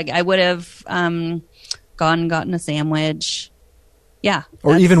 yeah, I would have gone and gotten a sandwich. Yeah.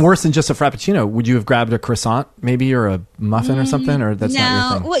 Or even worse than just a Frappuccino, would you have grabbed a croissant maybe, or a muffin or something? Or that's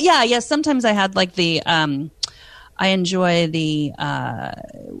not your thing? Well, yeah. Sometimes I had like the, I enjoy the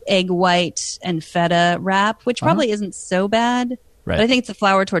egg white and feta wrap, which probably isn't so bad. Right. But I think it's a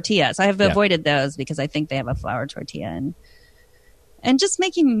flour tortilla. So I have avoided those because I think they have a flour tortilla. And just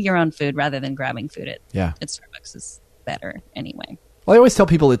making your own food rather than grabbing food at Starbucks is better anyway. Well, I always tell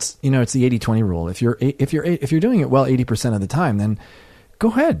people it's the 80-20 rule. If you're doing it well 80% of the time, then go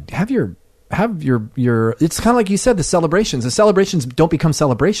ahead, have your it's kind of like you said, the celebrations don't become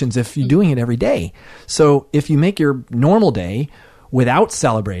celebrations if you're doing it every day. So if you make your normal day without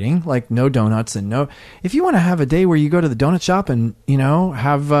celebrating, like no donuts and if you want to have a day where you go to the donut shop and,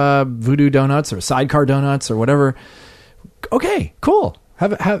 have voodoo donuts or sidecar donuts or whatever, okay, cool.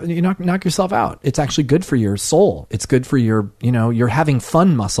 Knock yourself out. It's actually good for your soul. It's good for your, you're having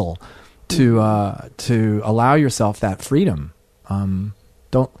fun muscle to allow yourself that freedom.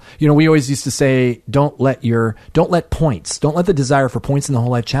 We always used to say, don't let the desire for points in the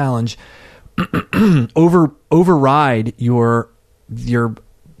whole life challenge override your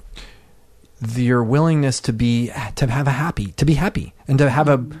willingness to be happy and to have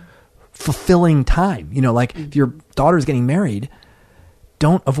a fulfilling time. Like if your daughter's getting married,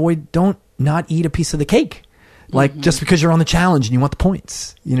 don't not eat a piece of the cake. Like just because you're on the challenge and you want the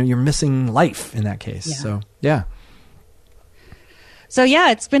points, you're missing life in that case. Yeah. So, yeah. So yeah,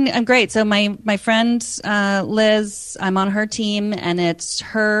 it's been great. So my friend Liz, I'm on her team, and it's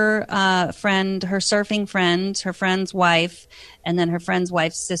her friend, her surfing friend, her friend's wife, and then her friend's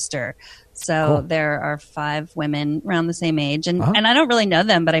wife's sister. So cool. There are 5 women around the same age, and I don't really know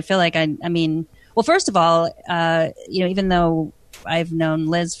them, but I feel like I mean, well, first of all, even though I've known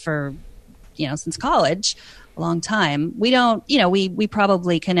Liz for since college, a long time. We don't, we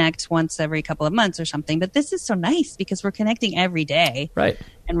probably connect once every couple of months or something, but this is so nice because we're connecting every day, right?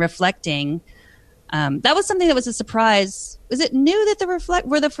 And reflecting. That was something that was a surprise. Was it new that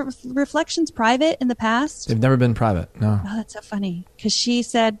were the reflections private in the past? They've never been private. No. Oh, that's so funny. Because she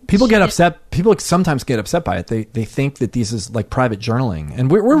said people get upset. People sometimes get upset by it. They think that this is like private journaling,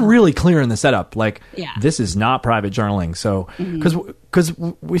 and we're really clear in the setup. Like this is not private journaling. So because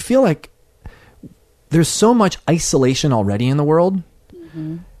we feel like there's so much isolation already in the world.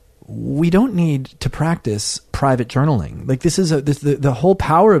 We don't need to practice private journaling. Like this is the whole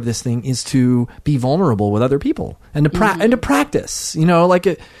power of this thing is to be vulnerable with other people and to practice.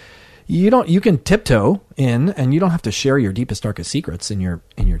 You can tiptoe in, and you don't have to share your deepest, darkest secrets in your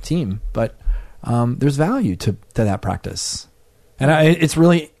team. But there's value to that practice, and it's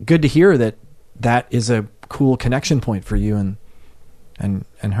really good to hear that is a cool connection point for you and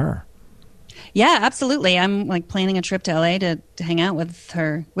her. Yeah, absolutely. I'm like planning a trip to LA to hang out with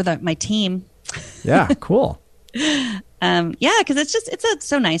her, with my team. Yeah, cool. Because it's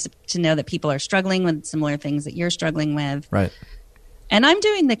so nice to know that people are struggling with similar things that you're struggling with. Right. And I'm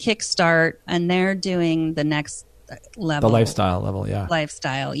doing the Kickstart, and they're doing the next level. The lifestyle level, yeah.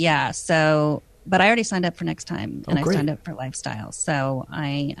 Lifestyle, yeah. So, but I already signed up for next time, and great. I signed up for lifestyle. So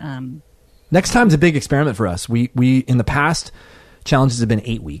next time's a big experiment for us. We in the past, challenges have been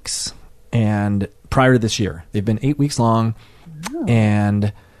 8 weeks. And prior to this year, they've been 8 weeks long,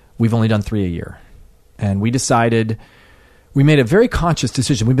 and we've only done 3 a year. And we made a very conscious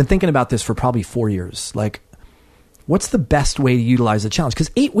decision. We've been thinking about this for probably 4 years. Like, what's the best way to utilize the challenge?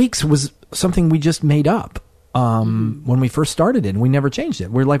 Because 8 weeks was something we just made up when we first started it, and we never changed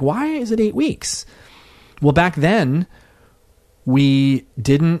it. We're like, why is it 8 weeks? Well, back then, we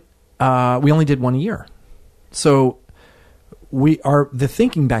only did 1 a year. So the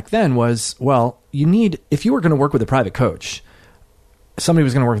thinking back then was, well, if you were going to work with a private coach, somebody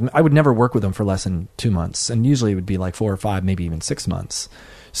was going to work with me, I would never work with them for less than 2 months. And usually it would be like 4 or 5, maybe even 6 months.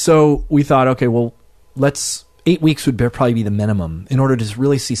 So we thought, okay, well, 8 weeks would probably be the minimum in order to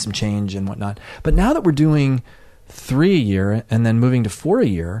really see some change and whatnot. But now that we're doing 3 a year and then moving to 4 a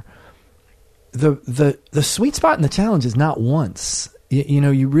year, the sweet spot in the challenge is not once.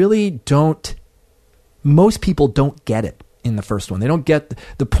 You really don't, most people don't get it. In the first one, they don't get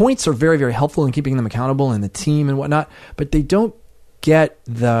the points are very, very helpful in keeping them accountable and the team and whatnot, but they don't get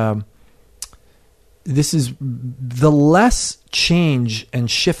this is the less change and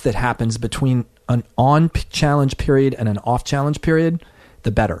shift that happens between an on challenge period and an off challenge period,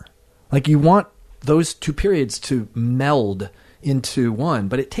 the better. Like you want those two periods to meld into one,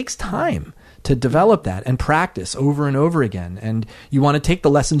 but it takes time to develop that and practice over and over again. And you want to take the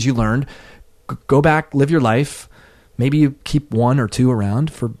lessons you learned, go back, live your life. Maybe you keep 1 or 2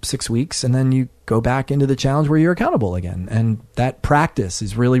 around for 6 weeks, and then you go back into the challenge where you're accountable again. And that practice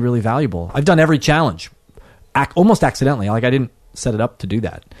is really, really valuable. I've done every challenge almost accidentally. Like I didn't set it up to do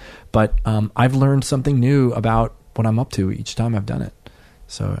that, but I've learned something new about what I'm up to each time I've done it.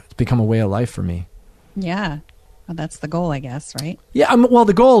 So it's become a way of life for me. Yeah. Well, that's the goal, I guess, right? Yeah. Well,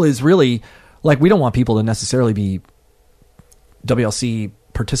 the goal is really like, we don't want people to necessarily be WLC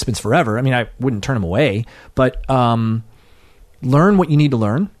participants forever. I mean, I wouldn't turn them away, but learn what you need to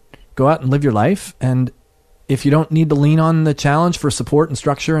learn, go out and live your life. And if you don't need to lean on the challenge for support and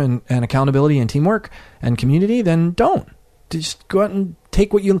structure and accountability and teamwork and community, then don't. Just go out and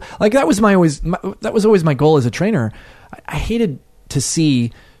take what you like. That was always my goal as a trainer. I hated to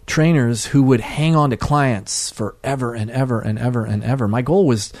see trainers who would hang on to clients forever and ever and ever and ever. My goal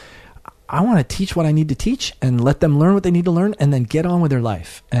was, I want to teach what I need to teach and let them learn what they need to learn and then get on with their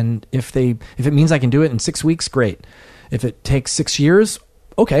life. And if it means I can do it in 6 weeks, great. If it takes 6 years,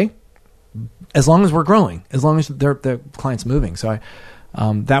 okay. As long as we're growing, as long as the client's moving. So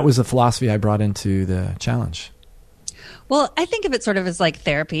that was a philosophy I brought into the challenge. Well, I think of it sort of as like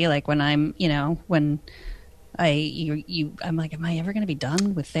therapy. Like when I'm, when I'm like, am I ever going to be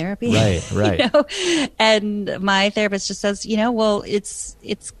done with therapy? Right. And my therapist just says, well, it's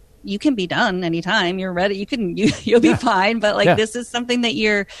you can be done anytime you're ready. You'll be fine. But this is something that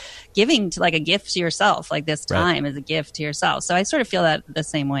you're giving to like a gift to yourself. Like this time is a gift to yourself. So I sort of feel that the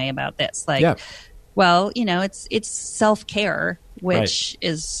same way about this. Like, well, it's self-care, which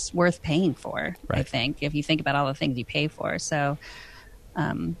is worth paying for, I think, if you think about all the things you pay for. So,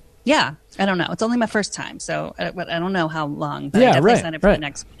 I don't know. It's only my first time, so I don't know how long. But I definitely signed up for the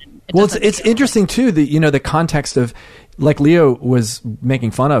next one. Well, it's interesting too, the context of, like Leo was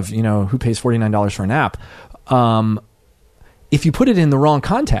making fun of, who pays $49 for an app. If you put it in the wrong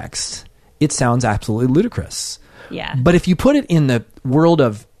context, it sounds absolutely ludicrous. Yeah. But if you put it in the world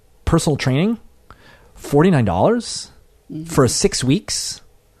of personal training, $49 for 6 weeks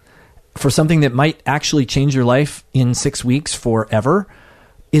for something that might actually change your life in 6 weeks forever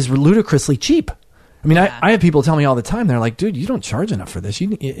is ludicrously cheap. I mean, I have people tell me all the time, they're like, dude, you don't charge enough for this.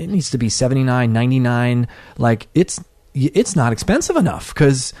 It needs to be $79, $99. Like it's not expensive enough,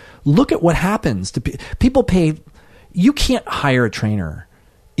 because look at what happens to people pay. You can't hire a trainer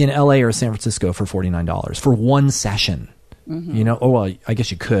in LA or San Francisco for $49 for one session. Oh, well, I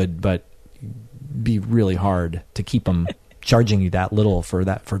guess you could, but it'd be really hard to keep them charging you that little for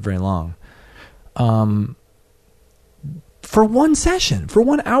very long. For one session, for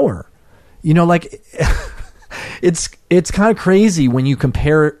 1 hour, it's kind of crazy when you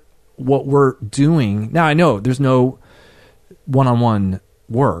compare what we're doing. Now I know there's no one-on-one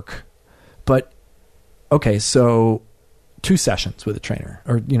work, but okay, so 2 sessions with a trainer,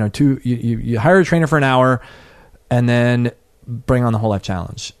 or you hire a trainer for an hour and then bring on the whole life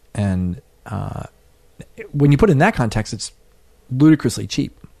challenge. And when you put it in that context, it's ludicrously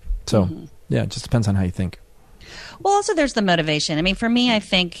cheap. So it just depends on how you think. Well, also there's the motivation. I mean, for me, I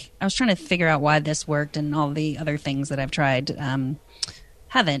think I was trying to figure out why this worked and all the other things that I've tried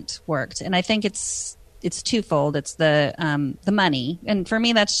haven't worked. And I think it's twofold. It's the money. And for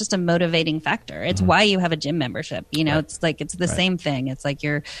me, that's just a motivating factor. It's why you have a gym membership. It's like, it's the same thing. It's like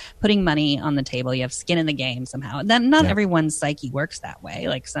you're putting money on the table. You have skin in the game somehow. Then not everyone's psyche works that way.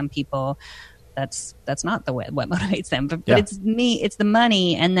 Like some people, that's not the way what motivates them. But it's me. It's the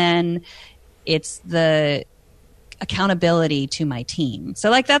money, and then it's the accountability to my team.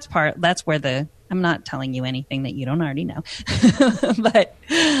 So like that's where I'm not telling you anything that you don't already know,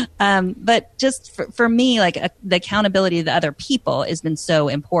 but just for me, like the accountability to the other people has been so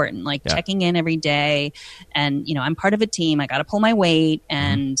important, like checking in every day, and, I'm part of a team. I got to pull my weight,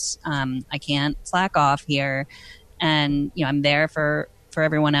 and I can't slack off here. And, I'm there for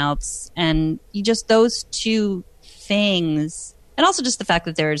everyone else. And those two things, and also just the fact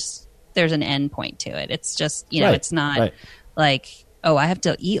that there's an end point to it. It's just, it's not like, oh, I have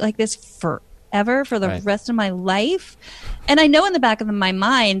to eat like this forever for the rest of my life. And I know in the back of my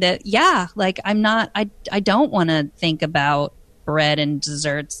mind that, like I don't want to think about bread and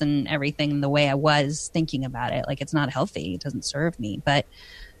desserts and everything the way I was thinking about it. Like it's not healthy. It doesn't serve me. But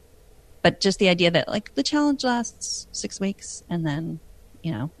just the idea that like the challenge lasts 6 weeks and then,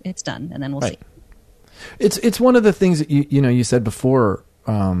 it's done, and then we'll see. It's one of the things that you said before,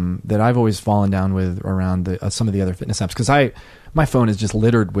 that I've always fallen down with around some of the other fitness apps, because my phone is just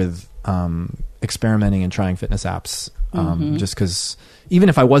littered with experimenting and trying fitness apps just because even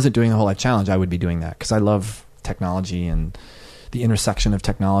if I wasn't doing the Whole Life Challenge, I would be doing that because I love technology and the intersection of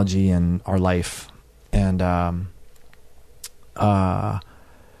technology and our life. And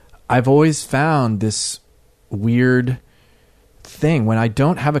I've always found this weird thing when I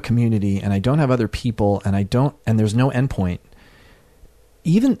don't have a community and I don't have other people and there's no endpoint.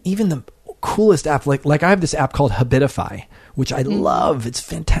 Even the coolest app, like I have this app called Habitify, which I love. It's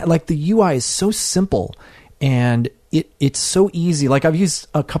fantastic. Like the UI is so simple and it's so easy. Like I've used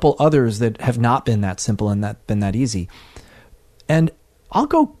a couple others that have not been that simple and that easy. And I'll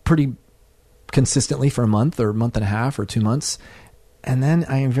go pretty consistently for a month or a month and a half or 2 months. And then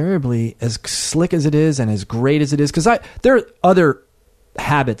I invariably, as slick as it is and as great as it is, because there are other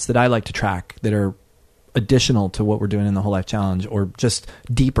habits that I like to track that are additional to what we're doing in the Whole Life Challenge, or just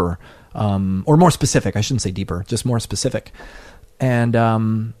deeper, or more specific. I shouldn't say deeper, just more specific. And,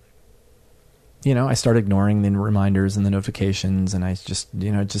 I start ignoring the reminders and the notifications, and I just,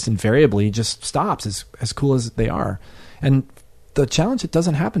 just invariably just stops as cool as they are. And the challenge, it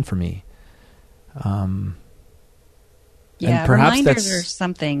doesn't happen for me. Yeah, and perhaps reminders are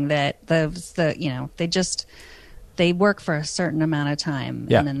something that they work for a certain amount of time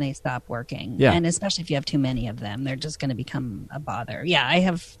and then they stop working. Yeah. And especially if you have too many of them, they're just going to become a bother. Yeah, I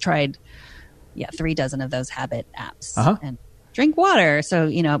have tried 3 dozen of those habit apps. And drink water. So,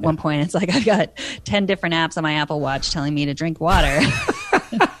 at one point it's like I've got 10 different apps on my Apple Watch telling me to drink water.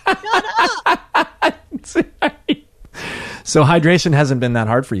 Shut up! So hydration hasn't been that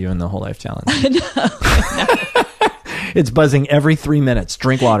hard for you in the Whole Life Challenge. No. It's buzzing every 3 minutes.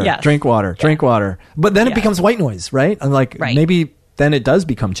 Drink water, drink water, drink water. But then it becomes white noise, right? And maybe then it does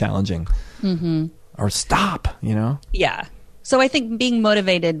become challenging. Mm-hmm. Or stop, Yeah. So I think being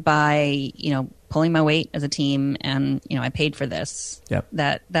motivated by, pulling my weight as a team and, I paid for this. Yep.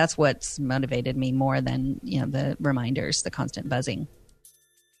 That's what's motivated me more than, the reminders, the constant buzzing.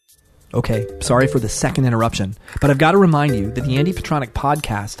 Okay, sorry for the second interruption, but I've got to remind you that the Andy Petronic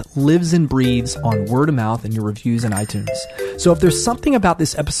podcast lives and breathes on word of mouth and your reviews in iTunes. So if there's something about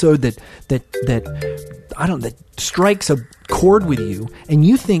this episode that strikes a chord with you, and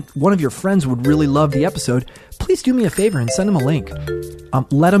you think one of your friends would really love the episode, please do me a favor and send them a link.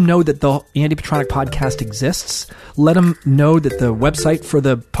 Let them know that the Andy Petronic podcast exists. Let them know that the website for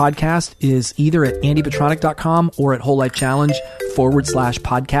the podcast is either at andypetronic.com or at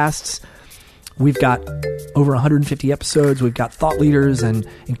wholelifechallenge.com/podcasts. We've got over 150 episodes. We've got thought leaders and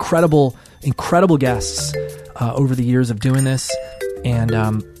incredible guests over the years of doing this. And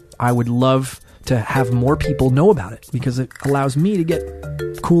I would love to have more people know about it because it allows me to get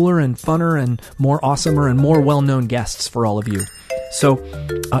cooler and funner and more awesomer and more well-known guests for all of you. So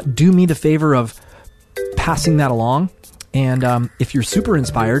do me the favor of passing that along. And if you're super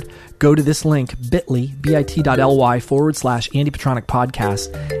inspired, go to this link, bit.ly/Andy Petronic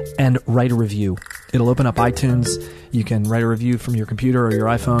podcast, and write a review. It'll open up iTunes. You can write a review from your computer or your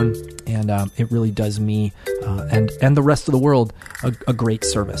iPhone, and it really does me and the rest of the world a great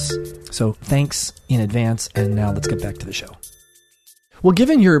service. So thanks in advance, and now let's get back to the show. Well,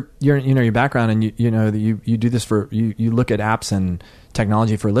 given your background and you do this for you look at apps and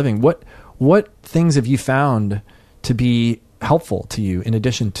technology for a living, what things have you found to be helpful to you in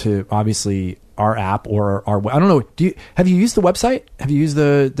addition to obviously our app or our I don't know, have you used the website? Have you used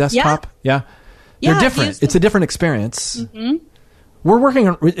the desktop? Yeah. They're different. It's a different experience. Mm-hmm. We're working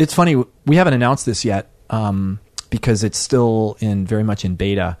on, it's funny, we haven't announced this yet because it's still very much in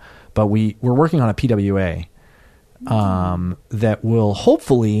beta, but we're working on a PWA that will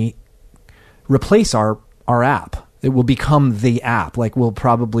hopefully replace our app. It will become the app. Like we'll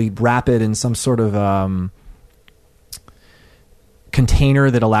probably wrap it in some sort of container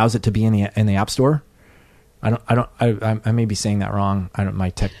that allows it to be in the App Store. I may be saying that wrong. My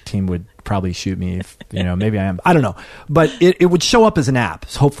tech team would probably shoot me if, maybe I am. I don't know. But it would show up as an app,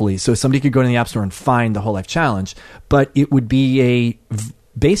 hopefully. So somebody could go to the App Store and find the Whole Life Challenge, but it would be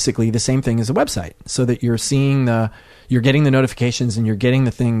basically the same thing as a website, so that you're you're getting the notifications and you're getting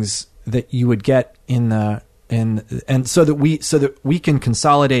the things that you would get and so that we can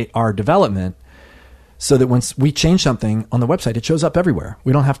consolidate our development, so that once we change something on the website, it shows up everywhere.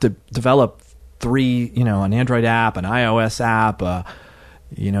 We don't have to develop 3, an Android app, an iOS app,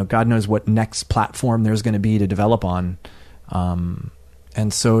 God knows what next platform there's going to be to develop on.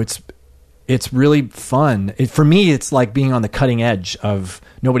 And so it's really fun. For me, it's like being on the cutting edge of,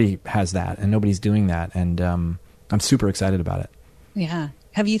 nobody has that and nobody's doing that. And I'm super excited about it. Yeah.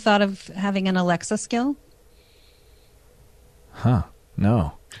 Have you thought of having an Alexa skill?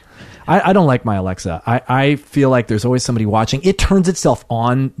 No. I don't like my Alexa. I feel like there's always somebody watching. It turns itself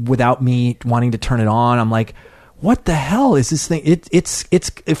on without me wanting to turn it on. I'm like, what the hell is this thing?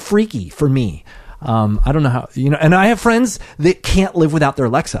 It's freaky for me. I don't know how, and I have friends that can't live without their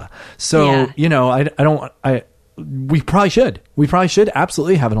Alexa. So, we probably should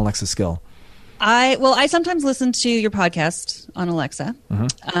absolutely have an Alexa skill. I sometimes listen to your podcast on Alexa.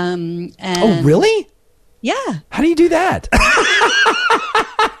 Mm-hmm. Oh, really? Yeah. How do you do that?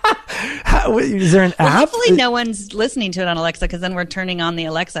 Is there an app? Hopefully no one's listening to it on Alexa, because then we're turning on the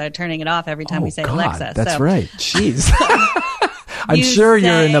Alexa, turning it off every time we say God, Alexa. That's right. Jeez. I'm sure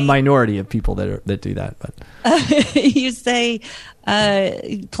you're in the minority of people that do that. But you say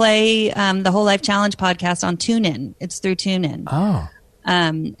play the Whole Life Challenge podcast on TuneIn. It's through TuneIn. Oh.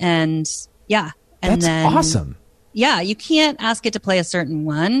 And yeah. And that's awesome. Yeah, you can't ask it to play a certain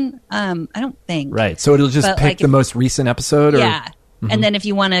one. I don't think. Right. So it'll just pick the most recent episode? Yeah. Mm-hmm. And then if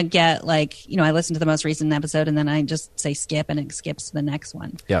you want to get I listen to the most recent episode and then I just say skip and it skips to the next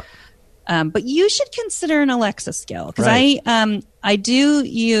one. Yep. But you should consider an Alexa skill, because right. I do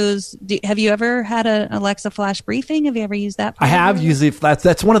use. Have you ever had an Alexa flash briefing? Have you ever used that? I have used it.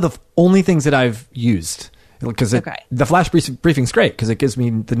 That's one of the only things that I've used, because the flash briefing is great because it gives me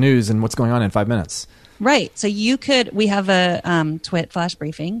the news and what's going on in 5 minutes. Right. So we have a TWiT flash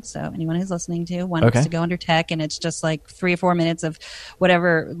briefing. So anyone who's listening to wants to go under tech, and it's just 3 or 4 minutes of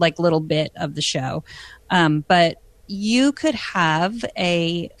whatever little bit of the show. But you could have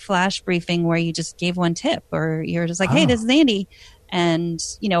a flash briefing where you just gave one tip, or you're just hey, this is Andy. And,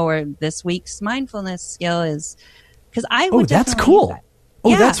 or this week's mindfulness skill is, because I would that's cool.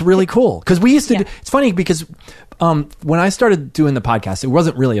 That's really cool. Because we used to it's funny because when I started doing the podcast, it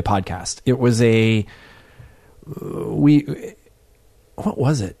wasn't really a podcast. It was what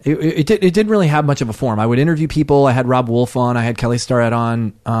was it? It didn't really have much of a form. I would interview people. I had Rob Wolf on. I had Kelly Starrett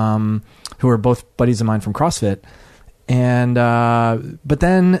on, who are both buddies of mine from CrossFit. And but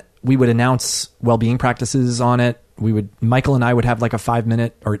then we would announce well-being practices on it. Michael and I would have a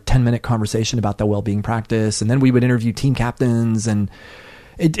 5-minute or 10-minute conversation about the well-being practice, and then we would interview team captains. And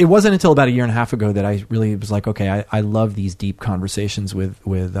it wasn't until about a year and a half ago that I really was okay, I love these deep conversations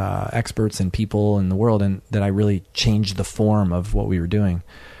with experts and people in the world, and that I really changed the form of what we were doing.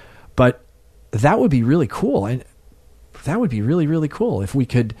 But that would be really cool. That would be really, really cool if we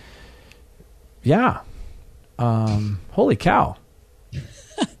could. Yeah. Holy cow.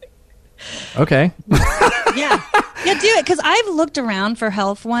 Okay. Yeah, do it, because I've looked around for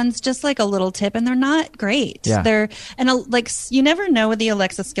health ones, just a little tip, and they're not great. Yeah. You never know with the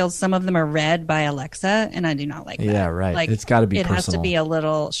Alexa skills. Some of them are read by Alexa, and I do not like that. Yeah, right. It's got to be personal. It has to be a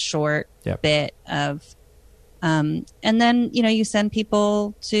little short bit of, and then you send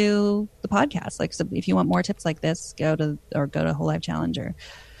people to the podcast. So if you want more tips like this, go to Whole Life Challenge or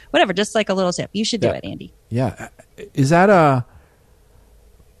whatever. Just a little tip. You should do it, Andy. Yeah. Is that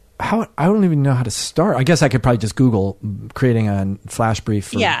how? I don't even know how to start. I guess I could probably just Google creating a flash brief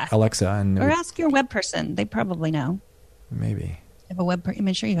for Alexa, or ask your web person. They probably know. Maybe. You have a web.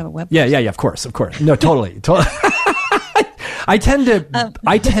 I'm sure you have a web. Yeah. Of course. No, totally. I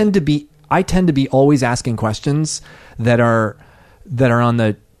tend to be always asking questions that are on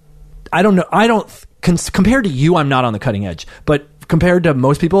the. I don't know. Compared to you, I'm not on the cutting edge, but compared to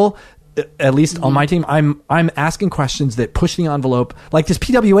most people, at least on my team, I'm asking questions that push the envelope, like this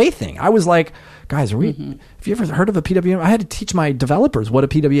PWA thing. I was like, guys, have you ever heard of a PWA? I had to teach my developers what a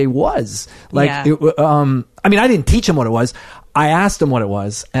PWA was. I didn't teach them what it was. I asked them what it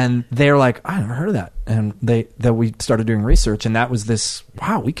was, and they're like, I never heard of that. And we started doing research, and that was this,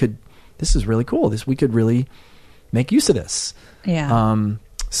 wow, this is really cool. We could really make use of this. Yeah.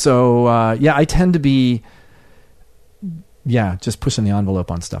 I tend to be, just pushing the envelope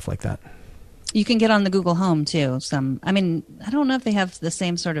on stuff like that. You can get on the Google Home too. I don't know if they have the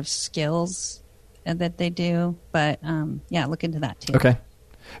same sort of skills that they do, but look into that too. Okay.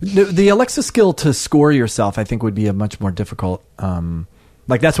 The Alexa skill to score yourself, I think, would be a much more difficult.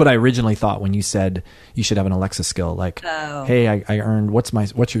 That's what I originally thought when you said you should have an Alexa skill. Hey, I earned what's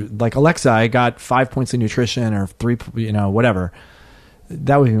your Alexa? I got 5 points in nutrition or 3, whatever.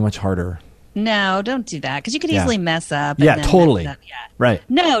 That would be much harder. No, don't do that, because you could easily mess up. Yeah, totally. Right.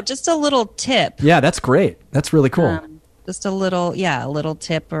 No, just a little tip. Yeah, that's great. That's really cool. Just a little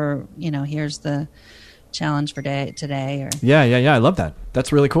tip, or here's the challenge for today. Or I love that.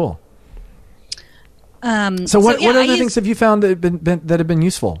 That's really cool. What other things have you found that have been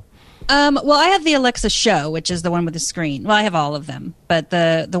useful? Well, I have the Alexa Show, which is the one with the screen. Well, I have all of them, but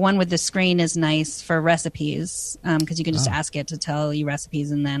the one with the screen is nice for recipes, because you can just ask it to tell you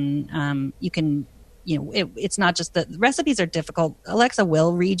recipes, and then you can it's not just the recipes are difficult. Alexa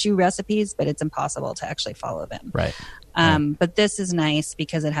will read you recipes, but it's impossible to actually follow them. Right. But this is nice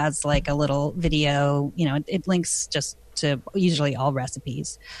because it has like a little video, it links just to usually all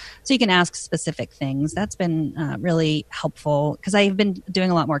recipes. So you can ask specific things. That's been really helpful because I've been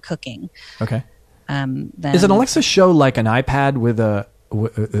doing a lot more cooking. Okay. Is an Alexa show like an iPad with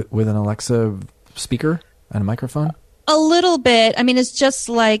an Alexa speaker and a microphone? A little bit. I mean, it's just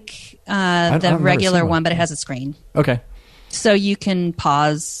like the regular one, but it has a screen. Okay. So you can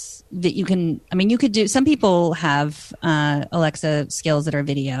pause. You could do. Some people have Alexa skills that are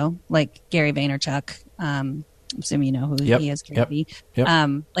video, like Gary Vaynerchuk. I'm assuming you know who he is, Gary V.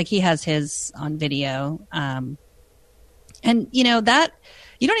 Yep. Like he has his on video, and that.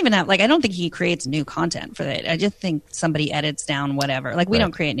 You don't even have, I don't think he creates new content for it. I just think somebody edits down whatever. Like, we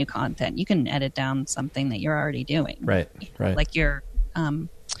don't create new content. You can edit down something that you're already doing. Right. Like but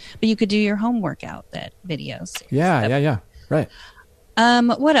you could do your home workout videos. Yeah. Right.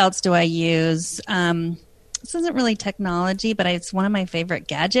 What else do I use? This isn't really technology, but it's one of my favorite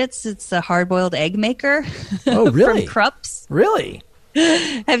gadgets. It's a hard-boiled egg maker. Oh, really? From Krups. Really?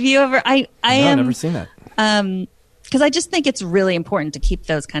 Have you ever? I've never seen that. Because I just think it's really important to keep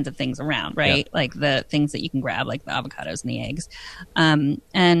those kinds of things around, right? Yeah. Like the things that you can grab, like the avocados and the eggs.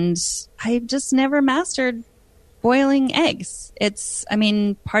 And I've just never mastered boiling eggs.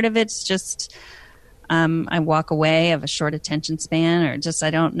 Part of it's just I walk away, I have a short attention span, or just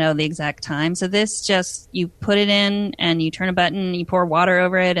I don't know the exact time. So this just, you put it in and you turn a button, you pour water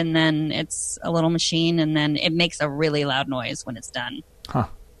over it, and then it's a little machine, and then it makes a really loud noise when it's done. Huh.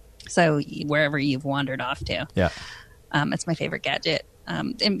 So wherever you've wandered off to. Yeah. It's my favorite gadget.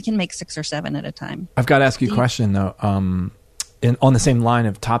 It can make 6 or 7 at a time. I've got to ask you a question though. On the same line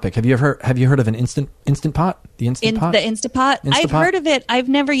of topic, have you heard of an instant pot? The Instant Pot. The Instant Pot. I've heard of it. I've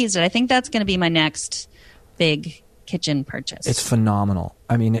never used it. I think that's going to be my next big kitchen purchase. It's phenomenal.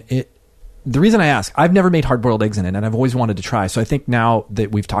 I mean, the reason I ask, I've never made hard-boiled eggs in it, and I've always wanted to try. So I think now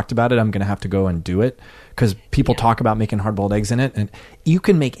that we've talked about it, I'm going to have to go and do it because people talk about making hard-boiled eggs in it, and you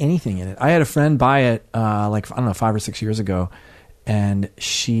can make anything in it. I had a friend buy it, 5 or 6 years ago, and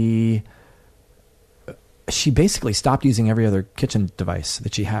she basically stopped using every other kitchen device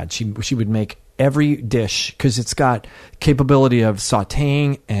that she had. She would make every dish because it's got capability of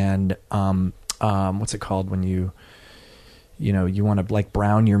sautéing and what's it called when you want to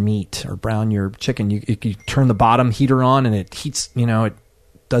brown your meat or brown your chicken. You turn the bottom heater on and it heats, it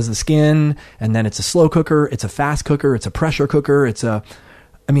does the skin, and then it's a slow cooker, it's a fast cooker, it's a pressure cooker, it's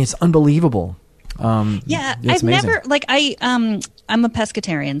unbelievable. I've never I'm a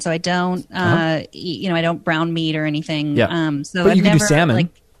pescatarian, so I don't eat, I don't brown meat or anything. Yeah. But you could do salmon.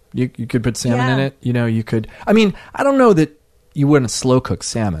 You could put salmon in it. You could. I don't know that you wouldn't slow cook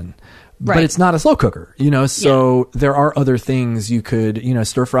salmon. Right. But it's not a slow cooker, so there are other things you could,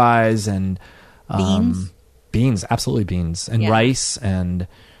 stir fries and beans, absolutely beans, and rice and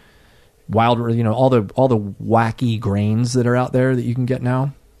wild, all the wacky grains that are out there that you can get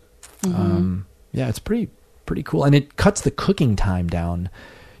now. Mm-hmm. It's pretty cool, and it cuts the cooking time down.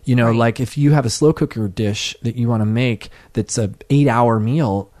 Like if you have a slow cooker dish that you want to make that's a 8-hour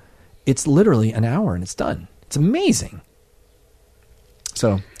meal, it's literally an hour and it's done. It's amazing.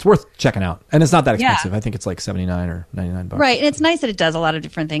 So it's worth checking out, and it's not that expensive. I think it's like $79 or $99. Right, and it's nice that it does a lot of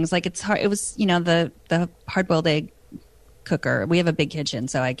different things. Like it's hard. It was the hard-boiled egg cooker. We have a big kitchen,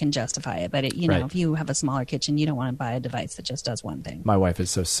 so I can justify it. But if you have a smaller kitchen, you don't want to buy a device that just does one thing. My wife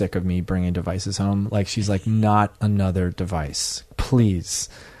is so sick of me bringing devices home. Like she's like, not another device, please.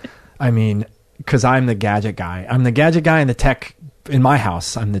 Because I'm the gadget guy. I'm the gadget guy in the tech in my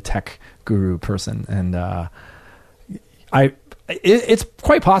house. I'm the tech guru person, and It's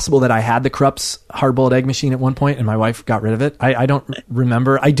quite possible that I had the Krups hard-boiled egg machine at one point, and my wife got rid of it. I don't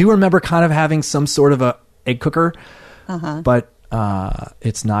remember. I do remember kind of having some sort of a egg cooker, but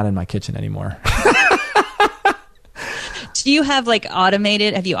it's not in my kitchen anymore. Do you have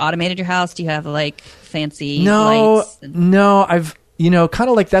automated? Have you automated your house? Do you have fancy lights? No. I've kind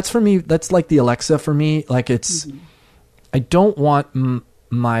of that's for me. That's like the Alexa for me. It's. Mm-hmm. I don't want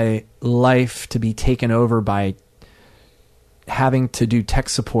my life to be taken over by having to do tech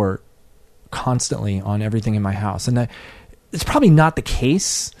support constantly on everything in my house. And it's probably not the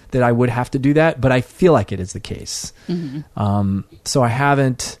case that I would have to do that, but I feel like it is the case. Mm-hmm. So I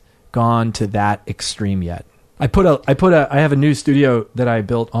haven't gone to that extreme yet. I have a new studio that I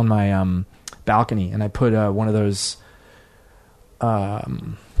built on my balcony, and I put one of those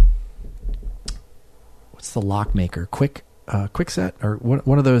what's the lock maker? Quickset, or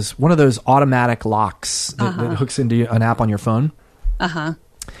one of those automatic locks that hooks into an app on your phone. And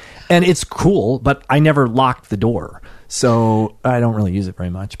And it's cool, but I never locked the door. So I don't really use it very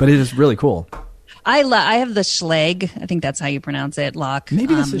much, but it is really cool. I have the Schlage. I think that's how you pronounce it. Lock.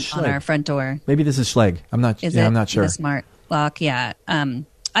 Maybe this is on our front door. Maybe this is Schlage. I'm not sure. The smart lock. Yeah.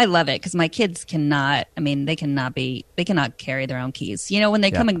 I love it because my kids cannot. I mean, they cannot carry their own keys. You know, when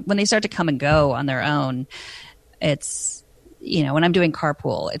they start to come and go on their own, it's. You know, when I'm doing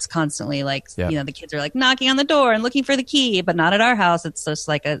carpool, it's constantly like, you know, the kids are like knocking on the door and looking for the key, but not at our house. It's just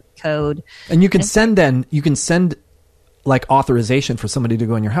like a code. And you can send like authorization for somebody to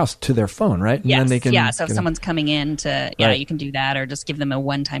go in your house to their phone, right? And yes. then they can, so if someone's coming in to, you can do that, or just give them a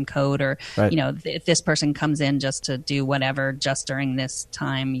one-time code, or, you know, if this person comes in just to do whatever, just during this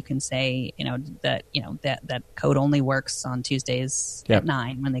time, you can say, that code only works on Tuesdays at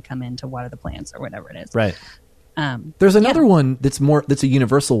 9 when they come in to water the plants or whatever it is. Right. There's another one that's a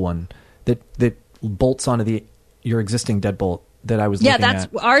universal one that bolts onto your existing deadbolt that I was looking at.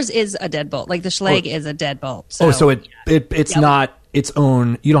 Ours is a deadbolt. Like the Schlage is a deadbolt. So, it's not its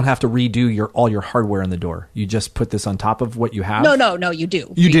own. You don't have to redo all your hardware in the door. You just put this on top of what you have. No, you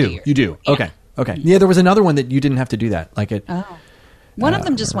do. You do. Yeah. Okay. Yeah, there was another one that you didn't have to do that. Like it. Oh. One of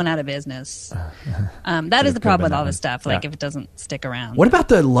them just went out of business. That is the problem with all this stuff. Like if it doesn't stick around. What about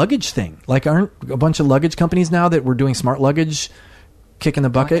the luggage thing? Like aren't a bunch of luggage companies now that were doing smart luggage kicking the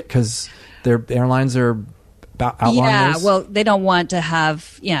bucket because their airlines are outlawing this? Well, they don't want to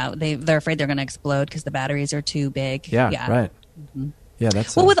have, they're afraid they're going to explode because the batteries are too big. Yeah. Right. Mm-hmm. Yeah,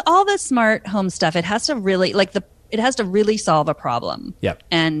 that's with all the smart home stuff, it has to really it has to really solve a problem. Yep.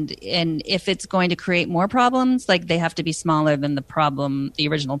 And if it's going to create more problems, like they have to be smaller than the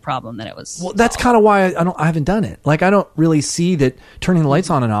original problem that it was. Well, that's kind of why I haven't done it. Like I don't really see that turning the lights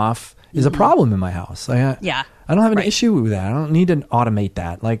on and off is a problem in my house. I don't have an issue with that. I don't need to automate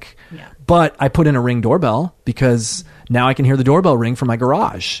that. But I put in a Ring doorbell because now I can hear the doorbell ring from my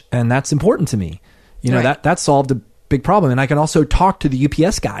garage, and that's important to me. You know, that solved a big problem. And I can also talk to the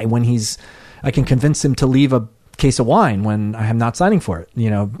UPS guy when I can convince him to leave a case of wine when I am not signing for it,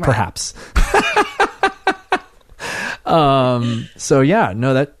 perhaps. That's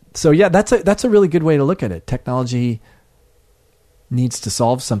a really good way to look at it. Technology needs to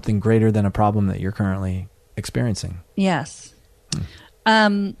solve something greater than a problem that you're currently experiencing. Yes.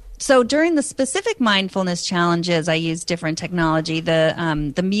 So during the specific mindfulness challenges, I use different technology.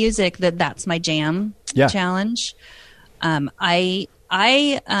 The music that's my jam challenge.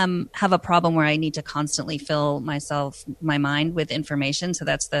 I have a problem where I need to constantly fill my mind with information. So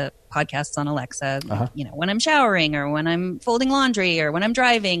that's the podcasts on Alexa, when I'm showering or when I'm folding laundry or when I'm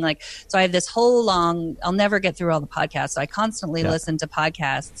driving. So I have this whole I'll never get through all the podcasts. So I constantly listen to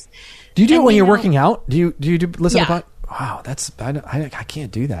podcasts. Do you do it when you're working out? Do you listen to podcasts? Wow, I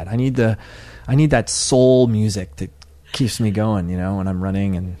can't do that. I need that soul music that keeps me going, when I'm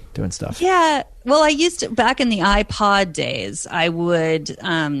running and doing stuff. Yeah. Well, I used to, back in the iPod days, I would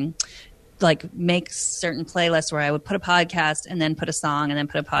make certain playlists where I would put a podcast and then put a song and then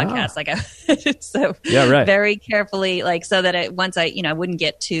put a podcast. Very carefully, so that once I wouldn't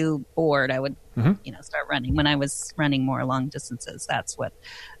get too bored, I would, start running. When I was running more long distances, that's what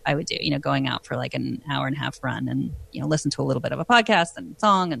I would do, going out for an hour and a half run and, listen to a little bit of a podcast and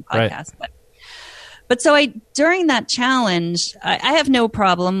song and podcast. Right. But so during that challenge, I have no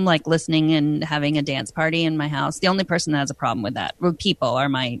problem listening and having a dance party in my house. The only person that has a problem with that people are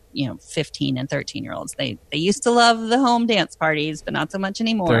my 15 and 13-year-olds. They used to love the home dance parties, but not so much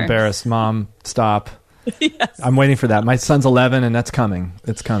anymore. They're embarrassed. Mom, stop. Yes. I'm waiting for that. My son's 11 and that's coming.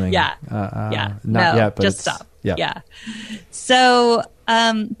 It's coming. Yeah. Not yet, but just stop. Yeah. So,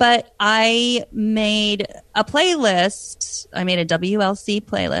 but I made a playlist. I made a WLC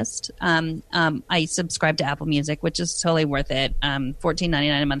playlist. I subscribe to Apple Music, which is totally worth it.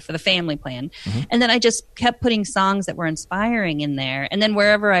 $14.99 a month for the family plan. Mm-hmm. And then I just kept putting songs that were inspiring in there. And then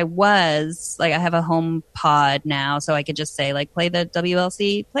wherever I was, I have a home pod now, so I could just say play the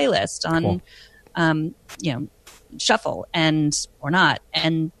WLC playlist on, shuffle or not.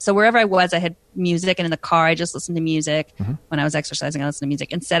 And so wherever I was, I had music, and in the car I just listened to music. Mm-hmm. When I was exercising, I listened to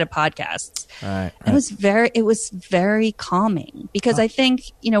music instead of podcasts. Right. It was very calming because I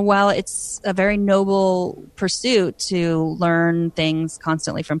think, while it's a very noble pursuit to learn things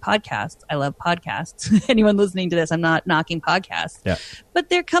constantly from podcasts, I love podcasts. Anyone listening to this, I'm not knocking podcasts. Yeah. But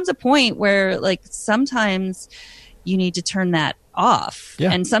there comes a point where sometimes you need to turn that off.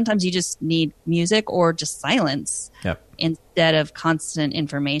 Yeah. And sometimes you just need music or just silence instead of constant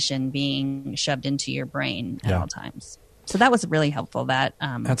information being shoved into your brain at all times. So that was really helpful.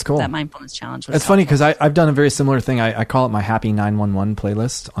 That's cool. That mindfulness challenge was funny because I've done a very similar thing. I call it my Happy 911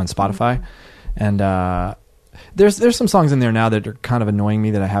 playlist on Spotify. Mm-hmm. And There's some songs in there now that are kind of annoying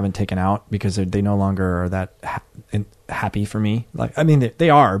me that I haven't taken out because they no longer are that happy for me. Like, I mean, they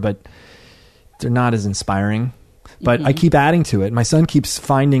are, but they're not as inspiring. But I keep adding to it. My son keeps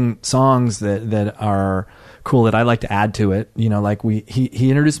finding songs that are cool that I like to add to it. You know, like he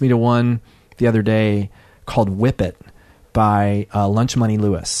introduced me to one the other day called "Whip It" by Lunch Money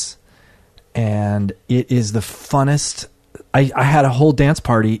Lewis, and it is the funnest. I had a whole dance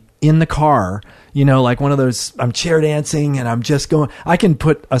party in the car. You know, like one of those, I'm chair dancing and I'm just going. I can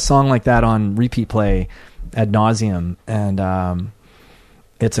put a song like that on repeat play ad nauseum, and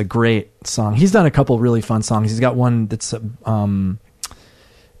it's a great song. He's done a couple really fun songs. He's got one that's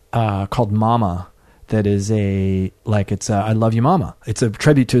called Mama. That is it's I Love You Mama. It's a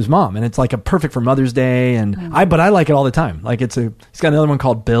tribute to his mom, and it's like a perfect for Mother's Day. And but I like it all the time. Like he's got another one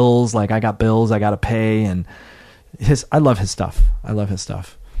called Bills. Like I got bills I got to pay, and I love his stuff. I gotta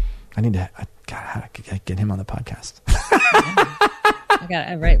get him on the podcast.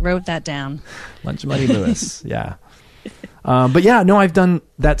 I wrote that down. Lunch Money Lewis. Yeah. But yeah, no, I've done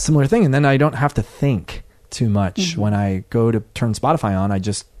that similar thing, and then I don't have to think too much when I go to turn Spotify on. I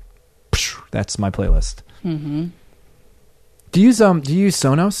just that's my playlist. Mm-hmm. Do you use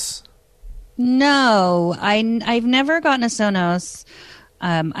Sonos? No, I've never gotten a Sonos.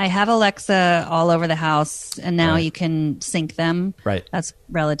 I have Alexa all over the house, and now you can sync them. Right. That's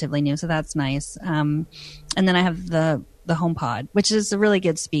relatively new, so that's nice. And then I have the HomePod, which is a really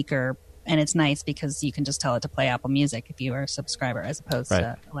good speaker, and it's nice because you can just tell it to play Apple Music if you are a subscriber, as opposed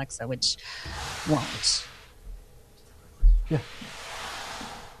to Alexa, which won't. Yeah.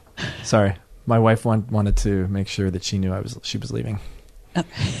 Sorry, my wife wanted to make sure that she knew she was leaving. Oh.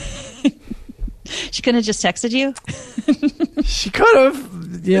 She couldn't have just texted you? She could have,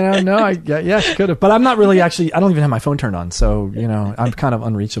 she could have. But I'm not really I don't even have my phone turned on. So, I'm kind of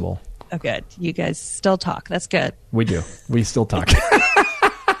unreachable. Oh, good. You guys still talk. That's good. We do. We still talk.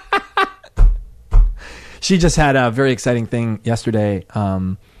 She just had a very exciting thing yesterday. I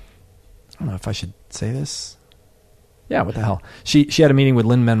don't know if I should say this. Yeah, what the hell? She had a meeting with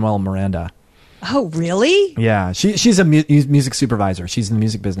Lin-Manuel Miranda. Oh, really? Yeah, she's a music supervisor. She's in the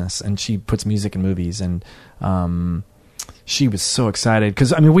music business, and she puts music in movies. And she was so excited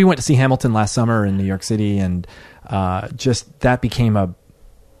because we went to see Hamilton last summer in New York City, and just that became a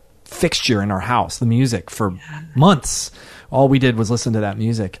fixture in our house. The music for months. All we did was listen to that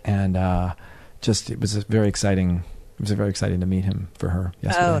music, and it was very exciting. It was very exciting to meet him for her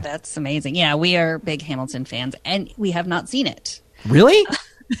yesterday. Oh, that's amazing! Yeah, we are big Hamilton fans, and we have not seen it. Really?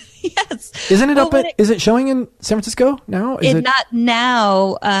 Yes. Isn't it is it showing in San Francisco now? Not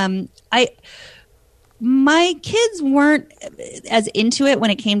now. My kids weren't as into it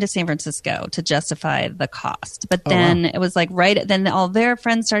when it came to San Francisco to justify the cost. But then it was like then all their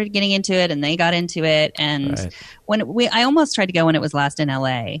friends started getting into it, and they got into it. And I almost tried to go when it was last in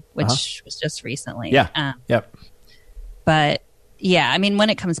LA, which was just recently. Yeah. Yep. But yeah,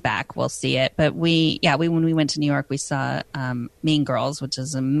 when it comes back, we'll see it. But when we went to New York, we saw Mean Girls, which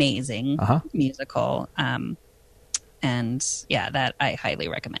is an amazing musical. And yeah, that I highly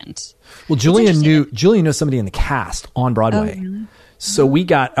recommend. Well, Julian knows somebody in the cast on Broadway. Oh, really? So we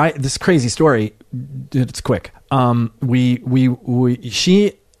got this crazy story. It's quick. He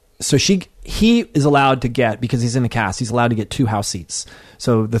is allowed to get, because he's in the cast, he's allowed to get 2 house seats.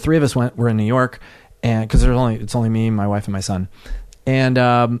 So the 3 of us were in New York. And because it's only me, my wife, and my son,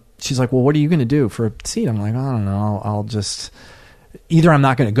 and she's like, "Well, what are you going to do for a seat?" I'm like, "I don't know. I'll just either I'm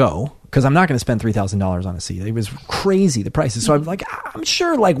not going to go because I'm not going to spend $3,000 on a seat. It was crazy, the prices. So I'm like, I'm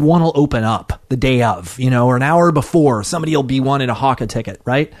sure like one will open up the day of, or an hour before somebody will be wanting to hawk a ticket,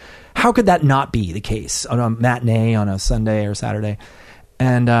 right? How could that not be the case on a matinee on a Sunday or Saturday?"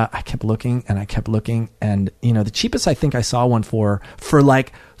 And I kept looking and I kept looking, and the cheapest I think I saw one for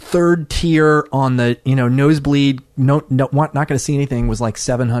like 3rd tier on the nosebleed, not going to see anything, was like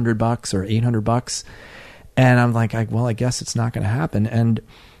 $700 or $800, and I'm like, I guess it's not going to happen. And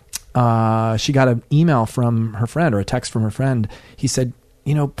she got an email from her friend, or a text from her friend. He said,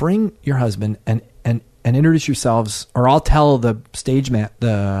 bring your husband and introduce yourselves, or I'll tell the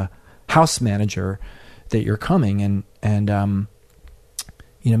the house manager that you're coming, and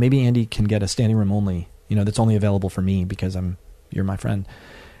maybe Andy can get a standing room only, that's only available for me because you're my friend.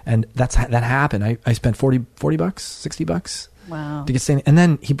 And that happened. I spent $40, $60. Wow. To get standing. And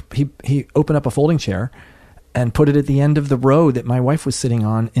then he opened up a folding chair and put it at the end of the row that my wife was sitting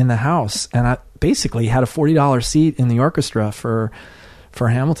on in the house. And I basically had a $40 seat in the orchestra for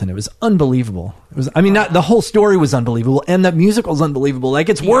Hamilton. It was unbelievable. It was, not the whole story was unbelievable, and the musical is unbelievable. Like,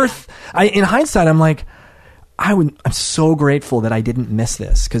 it's worth, in hindsight, I'm like, I'm so grateful that I didn't miss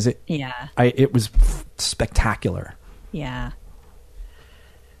this, because it was spectacular. Yeah.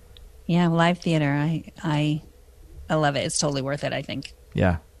 Yeah, live theater. I love it. It's totally worth it, I think.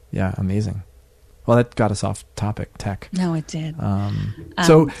 Yeah. Yeah, amazing. Well, that got us off topic, tech. No, it did.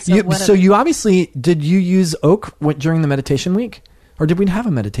 So you obviously, did you use Oak during the meditation week? Or did we have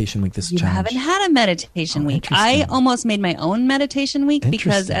a meditation week this challenge? You haven't had a meditation week. I almost made my own meditation week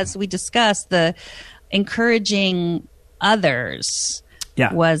because, as we discussed, the encouraging others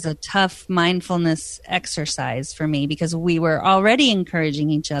was a tough mindfulness exercise for me, because we were already encouraging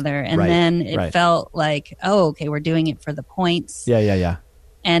each other. And then it felt like, oh, okay, we're doing it for the points. Yeah.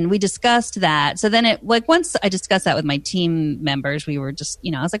 And we discussed that. So then once I discussed that with my team members, we were just,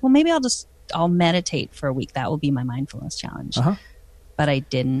 I was like, well, maybe I'll meditate for a week. That will be my mindfulness challenge. Uh-huh. But I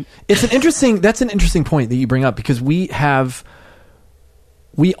didn't. That's an interesting point that you bring up, because we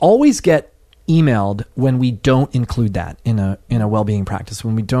always get emailed when we don't include that in a well-being practice.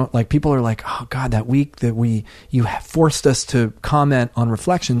 When we don't, like, people are like, oh God, that week that you forced us to comment on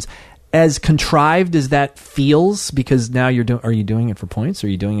reflections. As contrived as that feels, because now are you doing it for points? Or are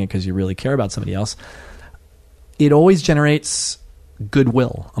you doing it because you really care about somebody else? It always generates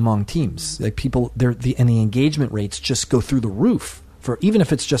goodwill among teams. Like, people, and the engagement rates just go through the roof, for even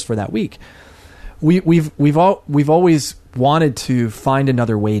if it's just for that week. We've always wanted to find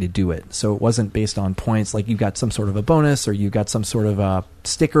another way to do it, so it wasn't based on points. Like, you got some sort of a bonus, or you got some sort of a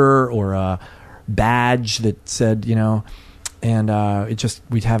sticker or a badge that said, and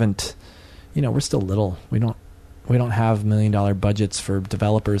we haven't. We're still little. We don't have $1 million budgets for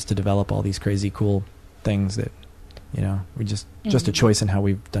developers to develop all these crazy cool things that, we just a choice in how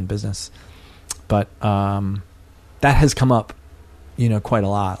we've done business. But that has come up, quite a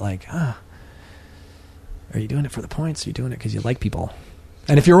lot. Like, are you doing it for the points? Or are you doing it because you like people?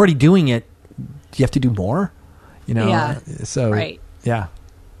 And if you're already doing it, do you have to do more? Yeah. So yeah.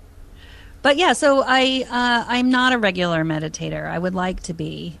 But yeah, so I'm not a regular meditator. I would like to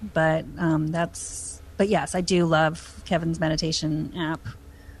be, but yes, I do love Kevin's meditation app.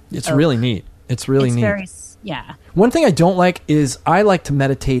 It's really neat. It's really neat. One thing I don't like is I like to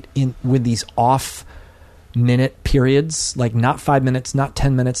meditate with these off minute periods, like not 5 minutes, not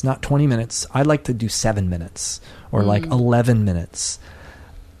 10 minutes, not 20 minutes. I like to do 7 minutes or like 11 minutes.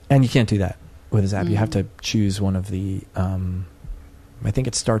 And you can't do that with this app. You have to choose one of the I think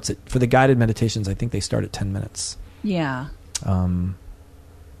it starts for the guided meditations, I think they start at 10 minutes. Yeah.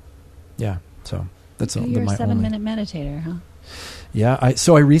 Yeah. So that's you're a 7-minute meditator, huh? Yeah. I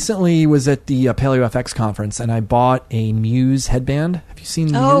recently was at the Paleo FX conference, and I bought a Muse headband. Have you seen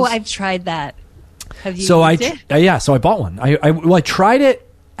Muse? Oh, I've tried that. Have you so used it? Yeah. So I bought one. I tried it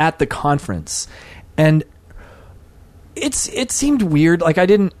at the conference, and it seemed weird. Like, I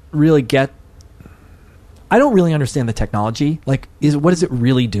don't really understand the technology. Like, what is it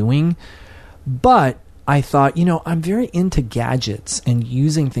really doing? But I thought, I'm very into gadgets and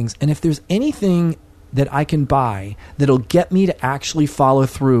using things. And if there's anything that I can buy that'll get me to actually follow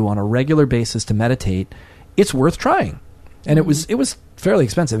through on a regular basis to meditate, it's worth trying. And it was fairly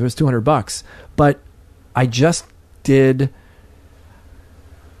expensive. It was $200. But I just I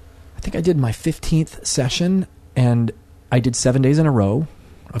think I did my 15th session, and I did 7 days in a row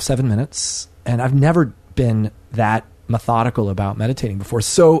of 7 minutes. And I've never been that methodical about meditating before.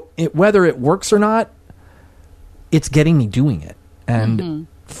 So whether it works or not, it's getting me doing it. And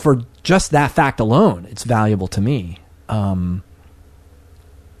for just that fact alone, it's valuable to me. Because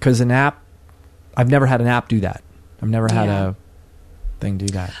an app, I've never had an app do that. I've never had a thing do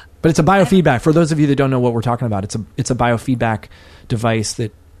that. But it's a biofeedback. For those of you that don't know what we're talking about, it's a biofeedback device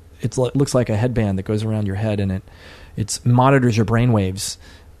that it looks like a headband that goes around your head, and it monitors your brain waves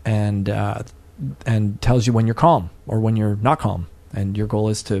and tells you when you're calm or when you're not calm. And your goal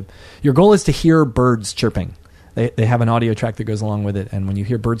is to hear birds chirping. They have an audio track that goes along with it, and when you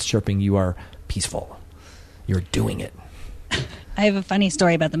hear birds chirping, you are peaceful. You're doing it. I have a funny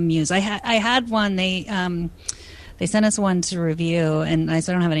story about the Muse. I had one. They sent us one to review, and I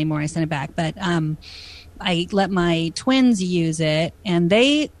still don't have it anymore. I sent it back, but I let my twins use it, and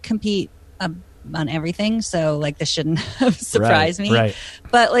they compete on everything, so like this shouldn't have surprised me. Right.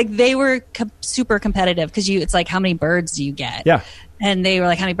 But like they were super competitive, because it's like, how many birds do you get? Yeah. And they were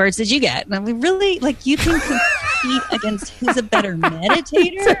like, how many birds did you get? And I'm really like, you can compete against who's a better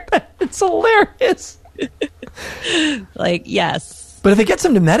meditator? It's hilarious. Like, yes. But if it gets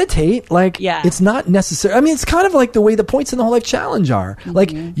them to meditate, it's not necessary. I mean, it's kind of like the way the points in the whole life challenge are.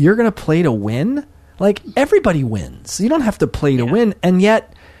 Like, you're going to play to win. Like, everybody wins. You don't have to play to win. And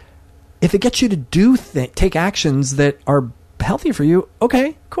yet, if it gets you to take actions that are healthy for you,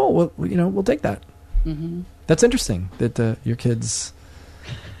 okay, cool. Well, we'll take that. That's interesting that your kids.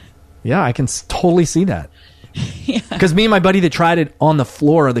 Yeah, I can totally see that. Because me and my buddy that tried it on the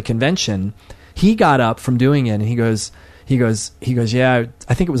floor of the convention, he got up from doing it and he goes, yeah,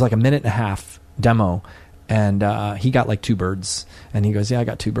 I think it was like a 1.5-minute demo, and he got like 2 birds, and he goes, yeah, I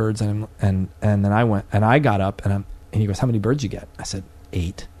got 2 birds, and then I went and I got up and he goes, how many birds you get? I said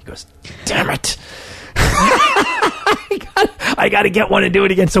 8. He goes, damn it. I got to get one and do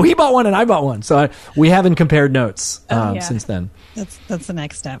it again. So he bought one and I bought one. So we haven't compared notes since then. That's the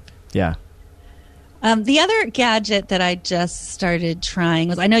next step. Yeah. The other gadget that I just started trying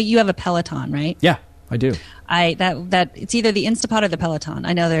was, I know you have a Peloton, right? Yeah, I do. That it's either the Instapot or the Peloton.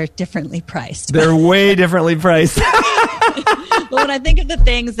 I know they're differently priced. They're way differently priced. Well, when I think of the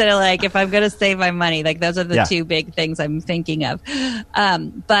things that are like, if I'm going to save my money, like those are the 2 big things I'm thinking of.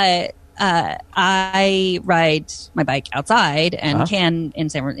 But I ride my bike outside and can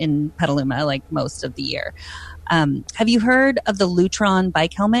in Petaluma like most of the year. Have you heard of the Lutron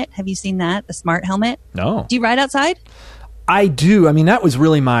bike helmet? Have you seen that? The smart helmet? No. Do you ride outside? I do. I mean, that was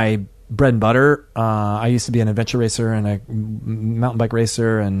really my bread and butter. I used to be an adventure racer and a mountain bike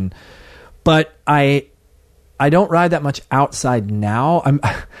racer, but I don't ride that much outside now.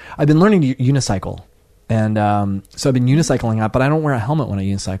 I've been learning to unicycle. And so I've been unicycling out, but I don't wear a helmet when I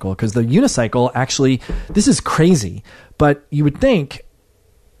unicycle, because the unicycle actually, this is crazy, but you would think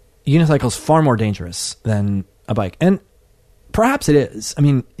unicycle is far more dangerous than a bike. And perhaps it is. I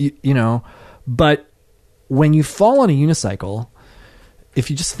mean, you know, but when you fall on a unicycle, if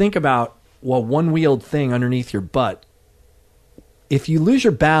you just think about, well, one-wheeled thing underneath your butt, if you lose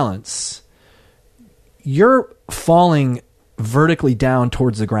your balance, you're falling vertically down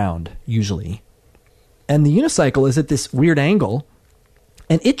towards the ground, usually. And the unicycle is at this weird angle,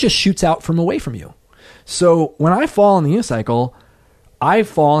 and it just shoots out from away from you. So when I fall on the unicycle, I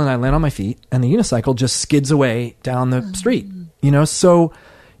fall and I land on my feet, and the unicycle just skids away down the street. You know, so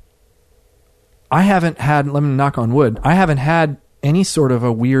I haven't had, let me knock on wood, I haven't had any sort of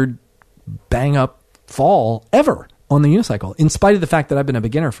a weird bang up fall ever on the unicycle, in spite of the fact that I've been a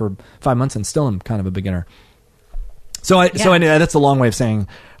beginner for 5 months and still am kind of a beginner. So I know that's a long way of saying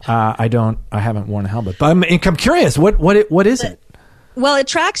I haven't worn a helmet, but I'm curious. What is it? Well, it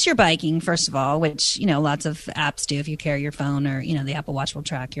tracks your biking, first of all, which, you know, lots of apps do if you carry your phone, or, you know, the Apple Watch will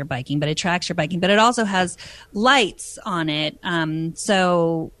track your biking, but it tracks your biking. But it also has lights on it.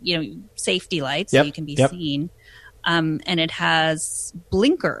 So, you know, safety lights, so you can be seen. And it has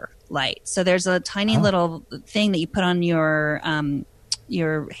blinker lights. So there's a tiny little thing that you put on your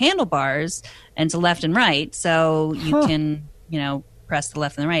handlebars, and to left and right. So you can, you know, press the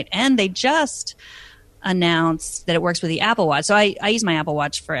left and the right. And they just announced that it works with the Apple Watch. So I use my Apple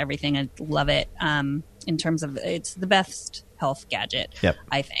Watch for everything. I love it. In terms of, it's the best health gadget,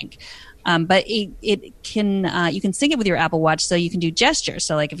 I think. But it can, you can sync it with your Apple Watch, so you can do gestures.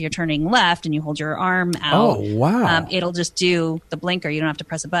 So like if you're turning left and you hold your arm out, it'll just do the blinker. You don't have to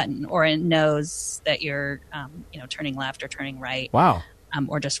press a button, or it knows that you're, you know, turning left or turning right. Wow.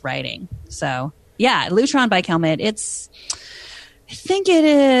 Or just riding. So yeah, Lutron bike helmet. I think it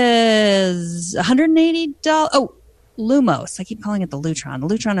is $180. Oh, Lumos. I keep calling it the Lutron. The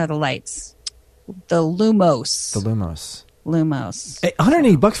Lutron are the lights. The Lumos. Lumos. Hey,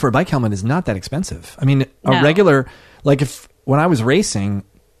 $180 for a bike helmet is not that expensive. I mean, regular, like when I was racing,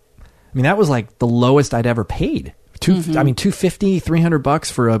 I mean, that was like the lowest I'd ever paid. I mean, $250,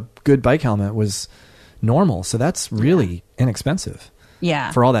 $300 for a good bike helmet was normal. So that's really inexpensive.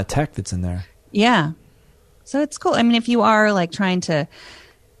 Yeah. For all that tech that's in there. Yeah. So it's cool. I mean, if you are like trying to,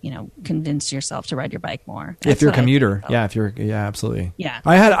 you know, convince yourself to ride your bike more. If you're a commuter. Absolutely. Yeah.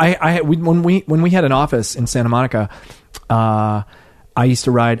 When we had an office in Santa Monica, I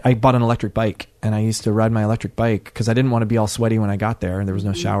bought an electric bike, and I used to ride my electric bike because I didn't want to be all sweaty when I got there, and there was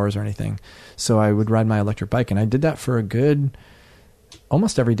no showers or anything. So I would ride my electric bike, and I did that for a good,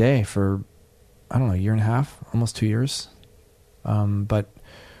 almost every day for, I don't know, 1.5 years, almost 2 years. But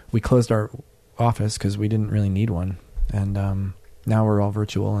we closed our office because we didn't really need one. And now we're all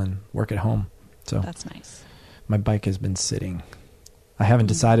virtual and work at home. So that's nice. My bike has been sitting. I haven't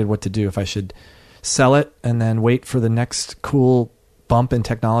decided what to do, if I should sell it and then wait for the next cool bump in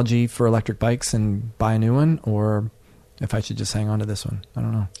technology for electric bikes and buy a new one, or if I should just hang on to this one. I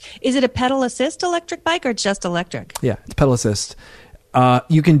don't know. Is it a pedal assist electric bike or just electric? Yeah, it's pedal assist.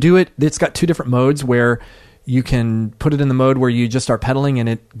 You can do it. It's got 2 different modes where you can put it in the mode where you just start pedaling and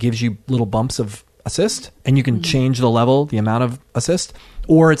it gives you little bumps of assist, and you can change the level, the amount of assist,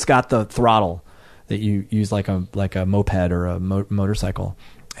 or it's got the throttle that you use like a moped or a motorcycle.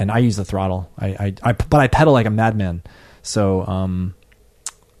 And I use the throttle. But I pedal like a madman. So,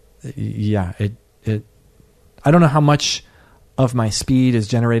 yeah, it I don't know how much of my speed is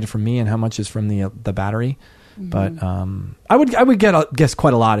generated from me and how much is from the battery. But I would guess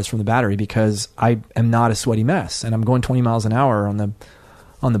quite a lot is from the battery, because I am not a sweaty mess, and I'm going 20 miles an hour on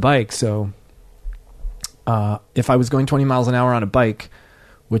the bike. So if I was going 20 miles an hour on a bike,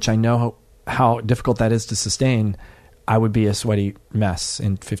 which I know how difficult that is to sustain, I would be a sweaty mess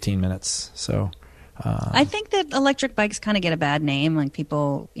in 15 minutes. So I think that electric bikes kind of get a bad name. Like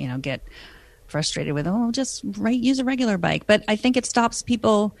people, get frustrated with, just use a regular bike. But I think it stops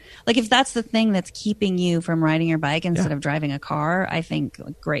people. Like if that's the thing that's keeping you from riding your bike instead of driving a car, I think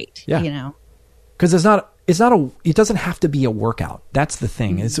great. Yeah. Because it doesn't have to be a workout. That's the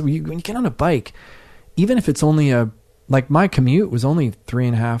thing. Is when you get on a bike, even if it's only like my commute was only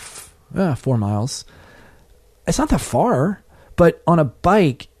 3.5, 4 miles. It's not that far, but on a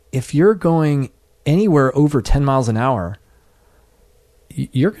bike, if you're going anywhere over 10 miles an hour,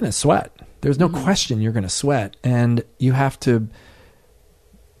 you're going to sweat. There's no question you're going to sweat, and you have to,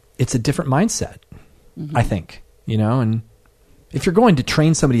 it's a different mindset, I think, and if you're going to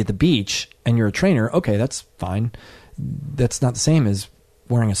train somebody at the beach and you're a trainer, okay, that's fine. That's not the same as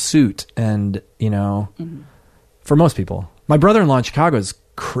wearing a suit and, for most people. My brother-in-law in Chicago is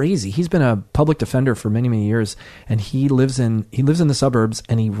crazy. He's been a public defender for many, many years, and he lives in the suburbs,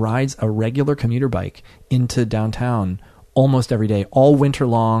 and he rides a regular commuter bike into downtown almost every day, all winter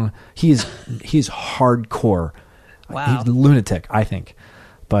long. He's hardcore. Wow. He's a lunatic, I think,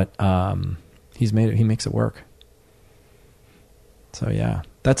 but he makes it work. So yeah,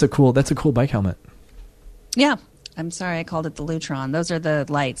 that's a cool bike helmet. Yeah. I'm sorry I called it the Lutron. Those are the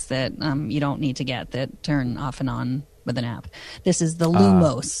lights that you don't need to get that turn off and on with an app. This is the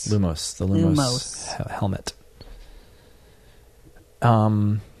Lumos. The Lumos helmet.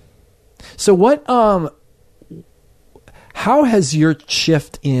 So what how has your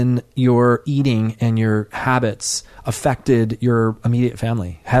shift in your eating and your habits affected your immediate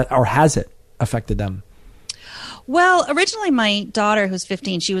family? Or has it affected them? Well, originally my daughter, who's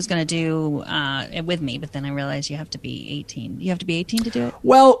 15, she was going to do it with me, but then I realized you have to be 18. You have to be 18 to do it?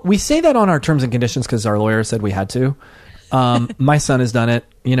 Well, we say that on our terms and conditions because our lawyer said we had to. My son has done it.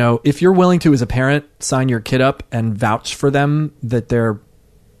 If you're willing to, as a parent, sign your kid up and vouch for them that you're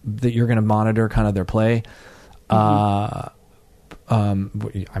going to monitor kind of their play. I'm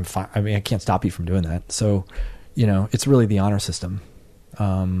fine. I mean, I can't stop you from doing that. So, it's really the honor system.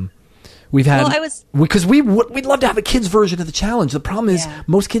 We've had, because we'd love to have a kids version of the challenge. The problem is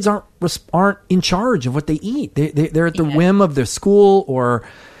most kids aren't in charge of what they eat. They're at the whim of their school or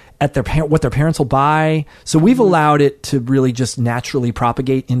at what their parents will buy. So we've allowed it to really just naturally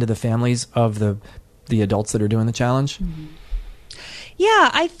propagate into the families of the adults that are doing the challenge.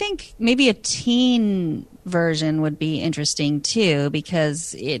 Yeah, I think maybe a teen version would be interesting too,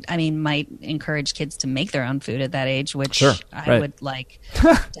 because it might encourage kids to make their own food at that age, which I would like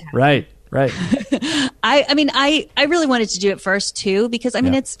to have. Right. I really wanted to do it first too, because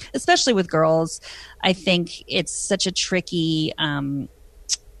it's, especially with girls, I think it's such a tricky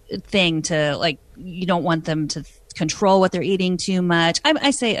thing to, you don't want them to control what they're eating too much. I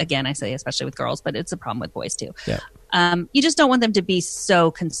say especially with girls, but it's a problem with boys too. Yeah. You just don't want them to be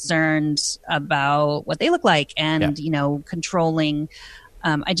so concerned about what they look like and, controlling.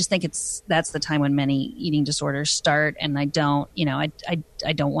 I just think that's the time when many eating disorders start. And I don't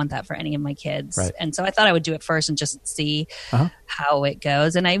want that for any of my kids. Right. And so I thought I would do it first and just see how it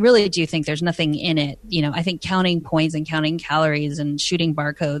goes. And I really do think there's nothing in it. I think counting points and counting calories and shooting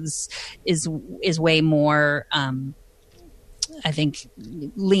barcodes is way more, I think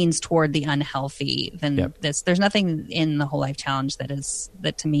leans toward the unhealthy than this. There's nothing in the Whole Life Challenge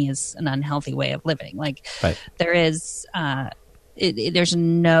that to me is an unhealthy way of living. There is, there's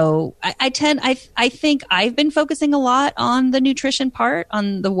no, I think I've been focusing a lot on the nutrition part,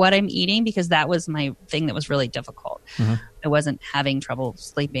 on the what I'm eating, because that was my thing that was really difficult. I wasn't having trouble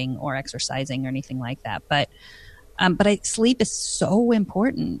sleeping or exercising or anything like that. But sleep is so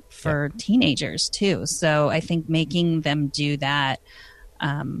important for teenagers too. So I think making them do that,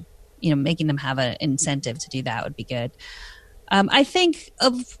 making them have an incentive to do that would be good. I think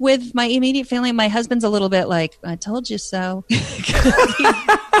with my immediate family, my husband's a little bit like, I told you so. He's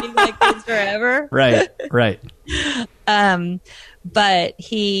been like this forever. Right. But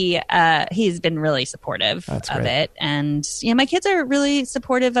he's been really supportive of it. And, my kids are really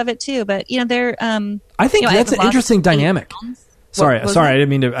supportive of it too. But, they're, I think that's an interesting dynamic. Sorry. I didn't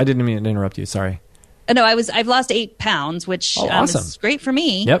mean to interrupt you. Sorry. No, I've lost 8 pounds, which awesome. is great for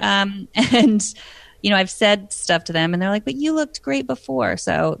me. Yep. And, I've said stuff to them and they're like, but you looked great before.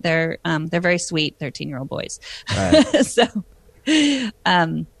 So they're very sweet 13-year-old boys. Right. So,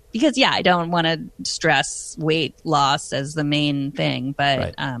 because I don't want to stress weight loss as the main thing,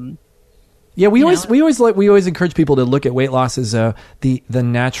 but yeah, we always encourage people to look at weight loss as the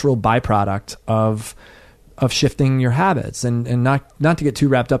natural byproduct of shifting your habits, and not to get too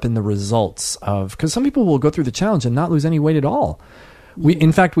wrapped up in the results of, because some people will go through the challenge and not lose any weight at all.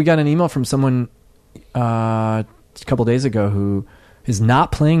 In fact, we got an email from someone a couple days ago who is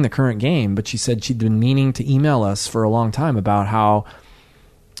not playing the current game, but she said she'd been meaning to email us for a long time about how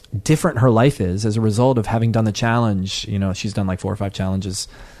different her life is as a result of having done the challenge. You know, she's done like 4 or 5 challenges,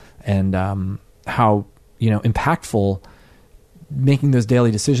 and how, impactful making those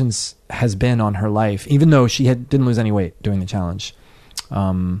daily decisions has been on her life, even though she didn't lose any weight doing the challenge.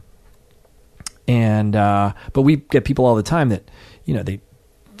 But we get people all the time that,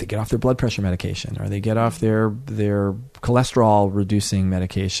 they get off their blood pressure medication, or they get off their cholesterol reducing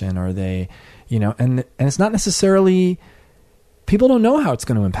medication, or they, and it's not necessarily, people don't know how it's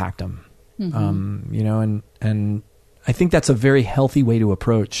going to impact them. And I think that's a very healthy way to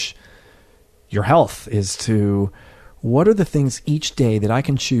approach your health, is to, what are the things each day that I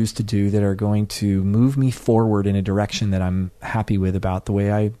can choose to do that are going to move me forward in a direction that I'm happy with about the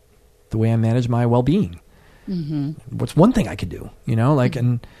way I manage my well-being. What's one thing I could do,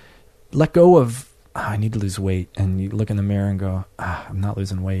 and let go of, I need to lose weight. And you look in the mirror and go, I'm not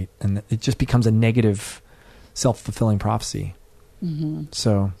losing weight. And it just becomes a negative self-fulfilling prophecy.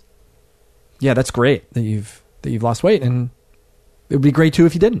 So yeah, that's great that you've lost weight, and it would be great too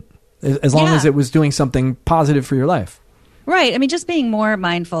if you didn't, as long as it was doing something positive for your life. Right. I mean, just being more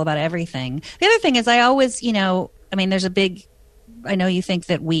mindful about everything. The other thing is, I always, there's a big, I know you think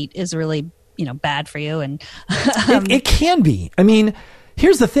that wheat is really, bad for you, and it can be. I mean,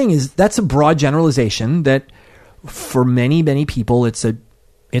 here's the thing: is that's a broad generalization that for many, many people, it's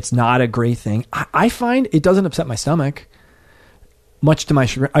not a great thing. I find it doesn't upset my stomach, much to my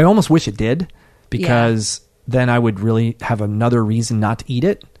chagrin. I almost wish it did, because then I would really have another reason not to eat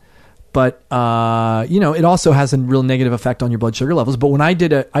it. But it also has a real negative effect on your blood sugar levels. But when I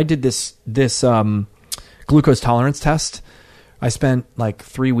did this glucose tolerance test, I spent like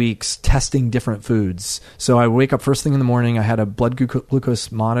 3 weeks testing different foods. So I wake up first thing in the morning. I had a blood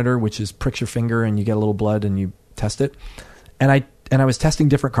glucose monitor, which is pricks your finger and you get a little blood and you test it. And I was testing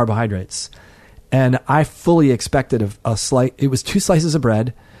different carbohydrates. And I fully expected it was 2 slices of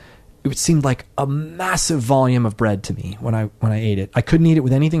bread. It seemed like a massive volume of bread to me when I ate it. I couldn't eat it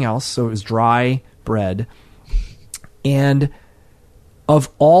with anything else, so it was dry bread. And of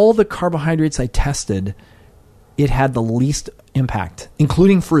all the carbohydrates I tested, it had the least impact,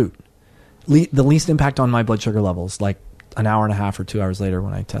 including fruit, the least impact on my blood sugar levels, like an hour and a half or 2 hours later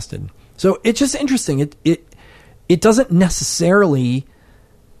when I tested. So it's just interesting. It doesn't necessarily,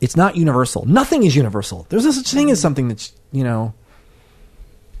 it's not universal. Nothing is universal. There's no such thing as something that's,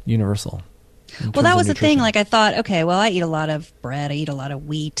 universal. Well, that was the thing. Like, I thought, okay, well, I eat a lot of bread. I eat a lot of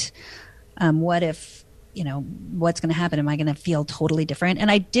wheat. What if, what's going to happen? Am I going to feel totally different? And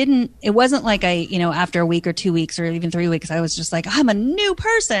it wasn't like I, after a week or 2 weeks or even 3 weeks, I was just like, I'm a new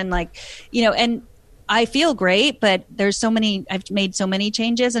person. Like, and I feel great, but I've made so many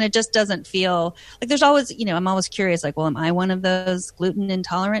changes, and it just doesn't feel like there's always, I'm always curious, like, well, am I one of those gluten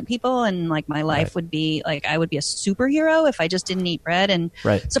intolerant people? And like, my life would be like, I would be a superhero if I just didn't eat bread. And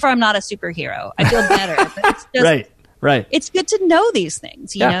so far I'm not a superhero. I feel better, but it's just, right. It's good to know these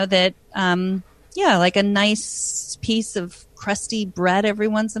things, you know, that, like a nice piece of crusty bread every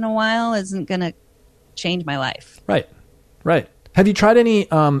once in a while isn't going to change my life. Right. Have you tried any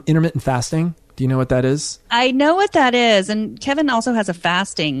intermittent fasting? Do you know what that is? I know what that is. And Kevin also has a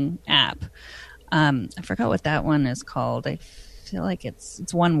fasting app. I forgot what that one is called. I feel like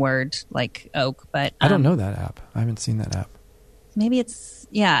it's one word, like oak, but I don't know that app. I haven't seen that app. Maybe it's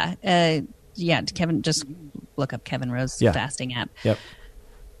Kevin, just look up Kevin Rowe's fasting app. Yep.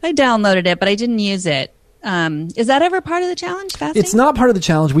 I downloaded it, but I didn't use it. Is that ever part of the challenge, fasting? It's not part of the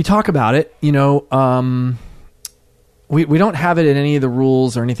challenge. We talk about it, we don't have it in any of the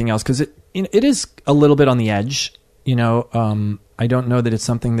rules or anything else, because it is a little bit on the edge. I don't know that it's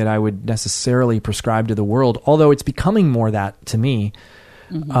something that I would necessarily prescribe to the world, although it's becoming more that to me.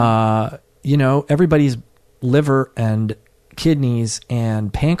 Everybody's liver and kidneys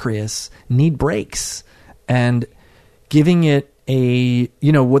and pancreas need breaks, and giving it the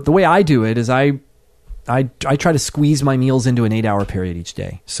way I do it is I try to squeeze my meals into an 8-hour period each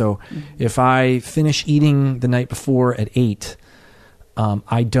day. So if I finish eating the night before at 8,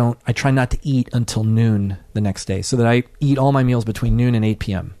 I try not to eat until noon the next day, so that I eat all my meals between noon and 8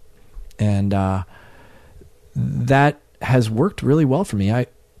 p.m. And that has worked really well for me.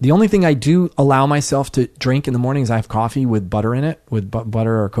 The only thing I do allow myself to drink in the morning is I have coffee with butter in it, with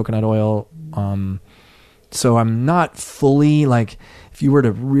butter or coconut oil. So I'm not fully, like, if you were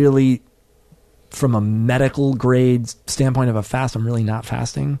to really, from a medical grade standpoint of a fast, I'm really not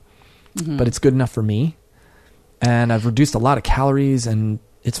fasting, but it's good enough for me. And I've reduced a lot of calories, and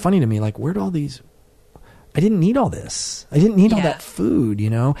it's funny to me, like, where'd all these, I didn't need all this. I didn't need all that food, you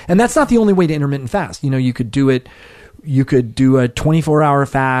know? And that's not the only way to intermittent fast. You know, you could do it, you could do a 24-hour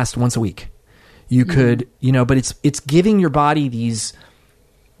fast once a week. You could, you know, but it's giving your body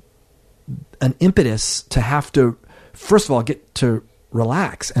an impetus to have to, first of all, get to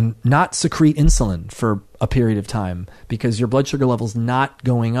relax and not secrete insulin for a period of time because your blood sugar level's not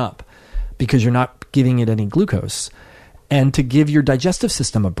going up because you're not giving it any glucose, and to give your digestive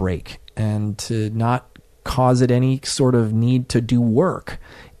system a break and to not cause it any sort of need to do work.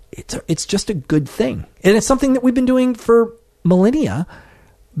 It's just a good thing. And it's something that we've been doing for millennia,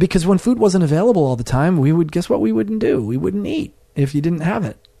 because when food wasn't available all the time, guess what we wouldn't do? We wouldn't eat if you didn't have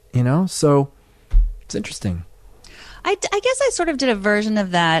it, you know? So it's interesting. I guess I sort of did a version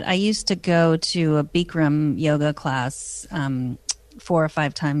of that. I used to go to a Bikram yoga class 4 or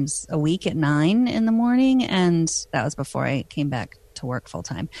 5 times a week at 9 in the morning. And that was before I came back to work full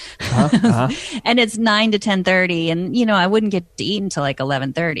time. And it's 9 to 10:30. And, you know, I wouldn't get to eat until like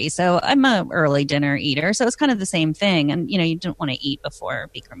 11:30. So I'm an early dinner eater. So it's kind of the same thing. And, you know, you don't want to eat before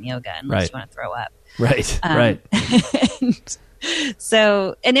Bikram yoga unless you want to throw up. Right.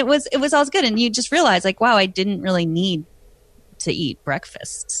 So, and it was all good. And you just realize, like, wow, I didn't really need to eat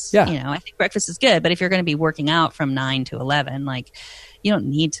breakfasts. Yeah. You know, I think breakfast is good, but if you're going to be working out from 9 to 11, like, you don't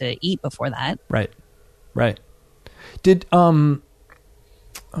need to eat before that. Right. Did, I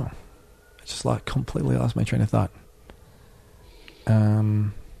just completely lost my train of thought.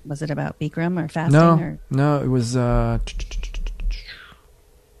 Was it about Bikram or fasting? No, it was, I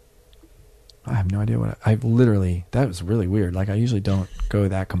have no idea that was really weird. Like, I usually don't go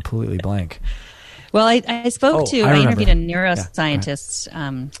that completely blank. Well, I interviewed a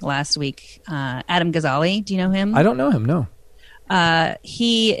neuroscientist last week, Adam Ghazali. Do you know him? I don't know him, no.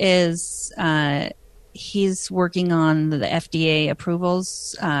 He's working on the FDA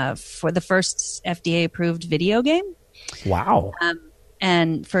approvals for the first FDA approved video game. Wow.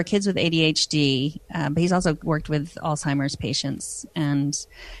 And for kids with ADHD, but he's also worked with Alzheimer's patients. And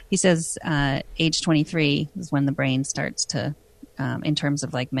he says age 23 is when the brain starts to, in terms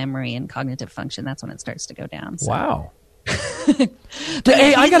of like memory and cognitive function, that's when it starts to go down. So. Wow.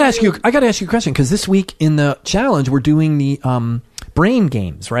 Hey, I gotta ask you a question, because this week in the challenge we're doing the brain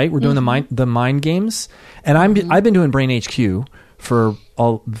games, right? We're doing the mind games, and I've been doing Brain HQ for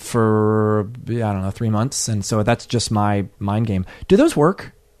I don't know, 3 months, and so that's just my mind game. Do those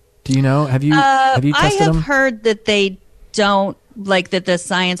work? Do you know? Have you tested them? I have heard that they don't, like, that the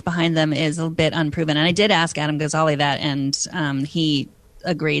science behind them is a bit unproven. And I did ask Adam Ghazali that, and he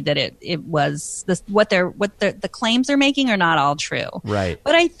agreed that it was what the claims they're making are not all true. Right.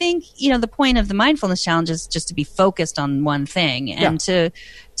 But I think, you know, the point of the mindfulness challenge is just to be focused on one thing, and to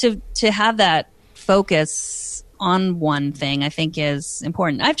have that focus on one thing, I think, is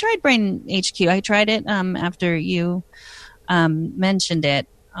important. I've tried Brain HQ. I tried it after you mentioned it,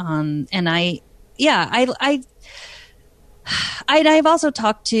 and I've also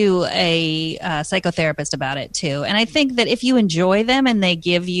talked to a psychotherapist about it too, and I think that if you enjoy them and they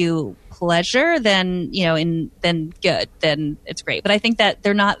give you pleasure, then, you know, then good, then it's great. But I think that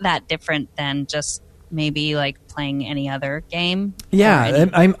they're not that different than just maybe like playing any other game. Yeah,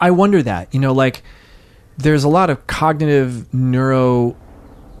 I wonder that, you know, like, there's a lot of cognitive neuro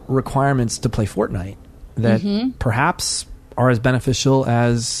requirements to play Fortnite that perhaps are as beneficial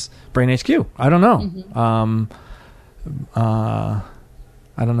as Brain HQ. I don't know. I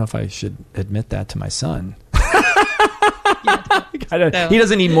don't know if I should admit that to my son. He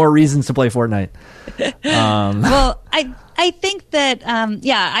doesn't need more reasons to play Fortnite. Well, I think that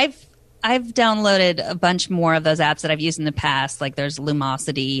I've downloaded a bunch more of those apps that I've used in the past. Like, there's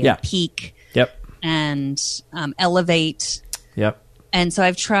Lumosity and Peak. Yep. And Elevate. Yep. And so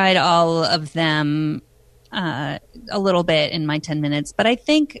I've tried all of them a little bit in my 10 minutes. But I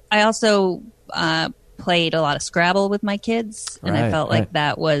think I also played a lot of Scrabble with my kids, and I felt like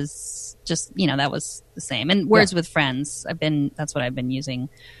that was just, you know, that was the same. And Words with Friends, that's what I've been using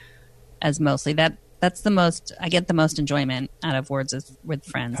as mostly. That's the most, I get the most enjoyment out of Words with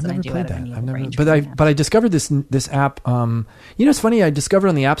Friends than I do out of any of the brain training apps. But I discovered this app. You know, it's funny. I discovered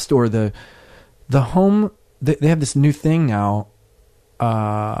on the App Store the home. They have this new thing now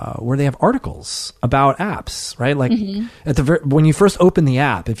where they have articles about apps, right? Like when you first open the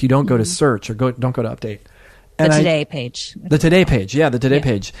app, if you don't go to search or don't go to update, The Today page. The Today page. Yeah, the Today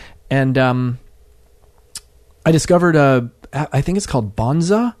page. And I discovered I think it's called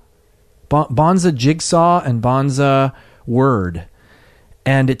Bonza. Bonza Jigsaw and Bonza Word.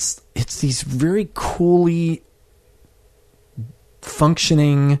 And it's these very coolly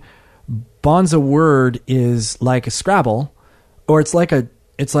functioning. Bonza Word is like a Scrabble, or it's like a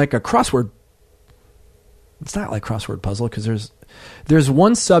crossword. It's not like crossword puzzle because there's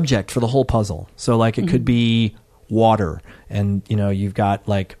one subject for the whole puzzle. So like it could be water, and you've got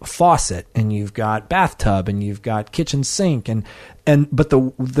like faucet, and you've got bathtub, and you've got kitchen sink, but the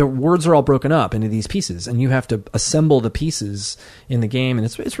words are all broken up into these pieces, and you have to assemble the pieces in the game, and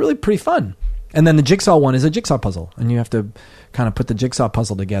it's really pretty fun. And then the jigsaw one is a jigsaw puzzle, and you have to kind of put the jigsaw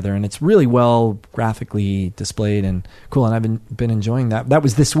puzzle together, and it's really well graphically displayed and cool. And I've been enjoying that. That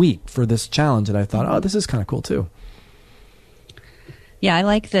was this week for this challenge, and I thought, oh, this is kind of cool too. Yeah, I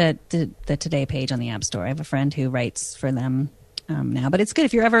like the Today page on the App Store. I have a friend who writes for them now, but it's good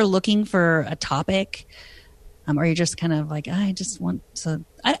if you're ever looking for a topic, or you're just kind of like, I just want to.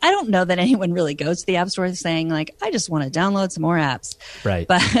 I don't know that anyone really goes to the App Store saying like, I just want to download some more apps. Right.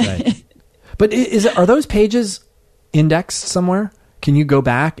 But right. But are those pages indexed somewhere? Can you go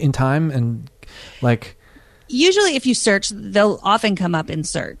back in time and like? Usually if you search, they'll often come up in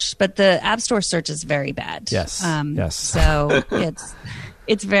search, but the App Store search is very bad. Yes. Yes. So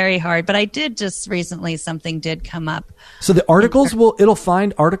it's very hard. But I did just recently, something did come up. So the articles it'll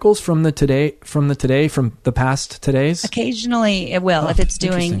find articles from the today, from the past Todays? Occasionally it will, if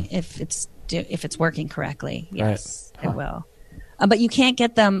it's working correctly. Yes, right. It will. But you can't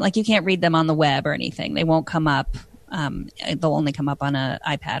get them, like you can't read them on the web or anything. They won't come up. They'll only come up on an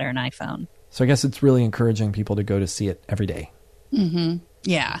iPad or an iPhone. So I guess it's really encouraging people to go to see it every day. Mm-hmm.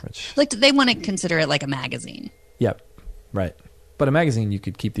 Yeah. Like they want to consider it like a magazine. Yep. Right. But a magazine, you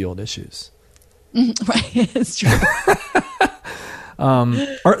could keep the old issues. Right. It's true.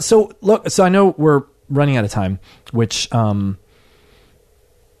 So I know we're running out of time, which this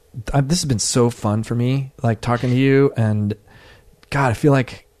has been so fun for me, like talking to you, and God, I feel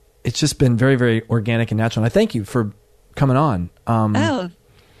like it's just been very, very organic and natural. And I thank you for coming on.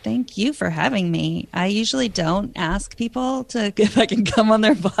 Thank you for having me. I usually don't ask people if I can come on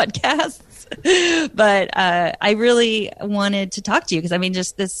their podcasts, but I really wanted to talk to you because I mean,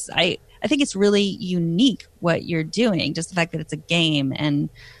 just this, I think it's really unique what you're doing. Just the fact that it's a game, and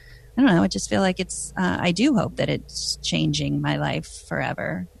I don't know, I just feel like it's. I do hope that it's changing my life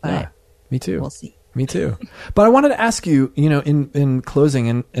forever. But yeah, me too. We'll see. Me too. But I wanted to ask you, in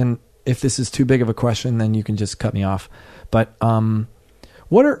closing, and if this is too big of a question, then you can just cut me off. But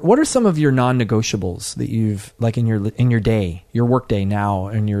what are some of your non-negotiables that you've, like in your day, your work day now,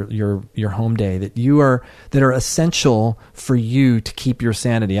 and your home day that are essential for you to keep your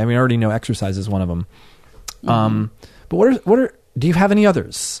sanity? I mean, I already know exercise is one of them. Mm-hmm. But what are do you have any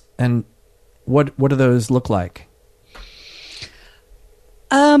others? And what do those look like?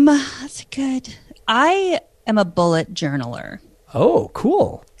 That's good. I am a bullet journaler. Oh,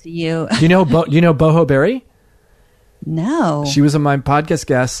 cool. Do you know Boho Berry? No. She was my podcast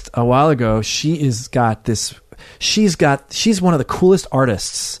guest a while ago. She's one of the coolest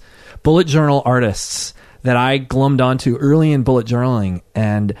artists, bullet journal artists that I glommed onto early in bullet journaling.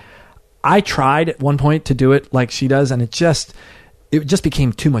 And I tried at one point to do it like she does, and it just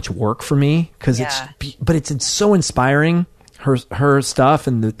became too much work for me because it's so inspiring, her stuff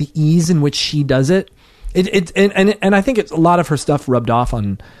and the ease in which she does it. And I think it's a lot of her stuff rubbed off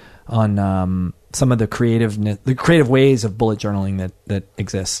on some of the creative ways of bullet journaling that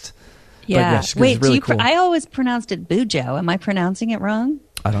exist. Yeah. Wait, really cool. I always pronounced it Bujo. Am I pronouncing it wrong?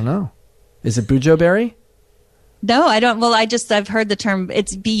 I don't know. Is it Bujo Berry? No, I don't. Well, I've heard the term.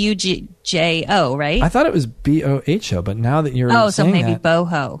 It's Bujo, right? I thought it was Boho, but now that you're so maybe that,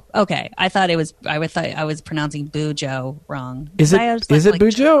 boho. Okay, I thought I was pronouncing Bujo wrong. Is it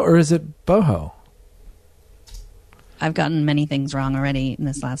Bujo or is it boho? I've gotten many things wrong already in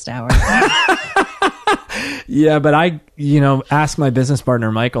this last hour. Yeah, but I ask my business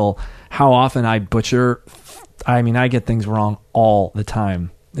partner Michael how often I butcher. I mean, I get things wrong all the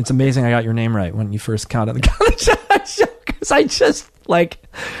time. It's amazing I got your name right when you first counted the show, because I just like,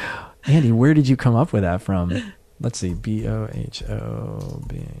 Andy, where did you come up with that from? Let's see, Bohob.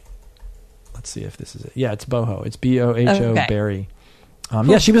 Let's see if this is it. Yeah, it's boho. It's Boho Berry.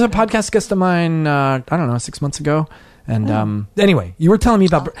 Yeah, she was a podcast guest of mine. I don't know, 6 months ago. And anyway, you were telling me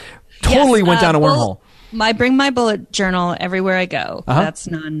about went down a wormhole. I bring my bullet journal everywhere I go. Uh-huh. That's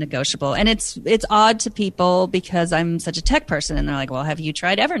non-negotiable. And it's odd to people because I'm such a tech person, and they're like, well, have you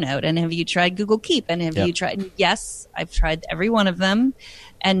tried Evernote? And have you tried Google Keep? And have you tried? And yes, I've tried every one of them.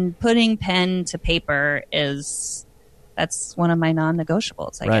 And putting pen to paper that's one of my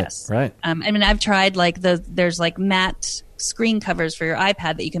non-negotiables, I guess. Right. I mean, I've tried there's like matte screen covers for your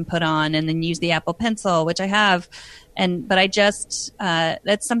iPad that you can put on and then use the Apple Pencil, which I have. But I just,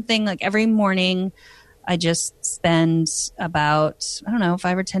 that's something like every morning I just spend about,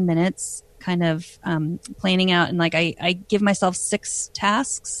 5 or 10 minutes kind of planning out. And like I give myself 6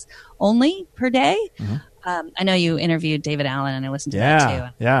 tasks only per day. Mm-hmm. I know you interviewed David Allen and I listened to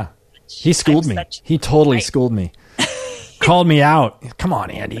that too. Yeah. He schooled me. He totally schooled me. Called me out. Come on,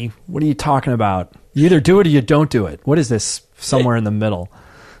 Andy. What are you talking about? You either do it or you don't do it. What is this? Somewhere in the middle.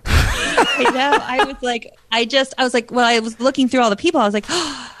 I know. I was like, well, I was looking through all the people. I was like,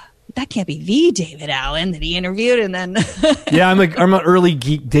 oh, that can't be the David Allen that he interviewed. And then, yeah, I'm an early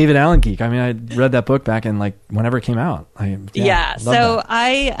geek, David Allen geek. I mean, I read that book back in whenever it came out. So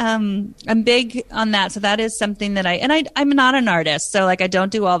I'm big on that. So that is something that I'm not an artist. So like, I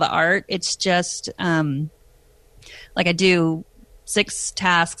don't do all the art. It's just, like I do 6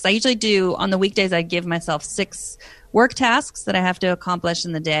 tasks. I usually do on the weekdays. I give myself 6 work tasks that I have to accomplish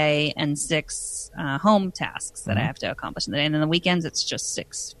in the day and 6 home tasks that I have to accomplish in the day. And then the weekends, it's just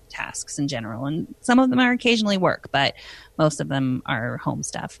 6 tasks in general. And some of them are occasionally work, but most of them are home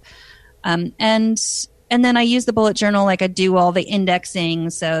stuff. And then I use the bullet journal. Like I do all the indexing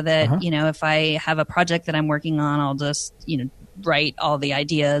so that, if I have a project that I'm working on, I'll just, write all the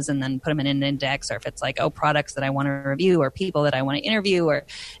ideas and then put them in an index, or if it's like, products that I want to review or people that I want to interview or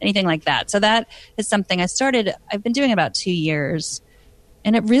anything like that. So that is something I've been doing about 2 years,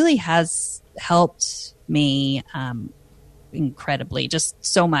 and it really has helped me incredibly, just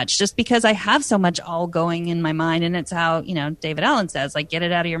so much, just because I have so much all going in my mind. And it's how, David Allen says, like, get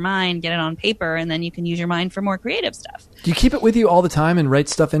it out of your mind, get it on paper, and then you can use your mind for more creative stuff. Do you keep it with you all the time and write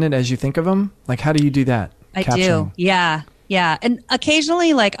stuff in it as you think of them? Like, how do you do that? I do. Yeah. Yeah. And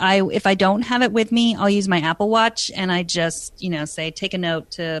occasionally, like if I don't have it with me, I'll use my Apple Watch and I just, say, take a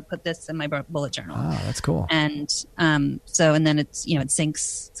note to put this in my bullet journal. Oh, that's cool. And and then it's, it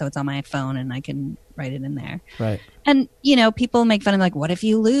syncs. So it's on my phone and I can write it in there. Right. And, people make fun of like, what if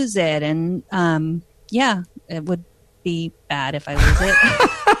you lose it? And it would be bad if I lose it.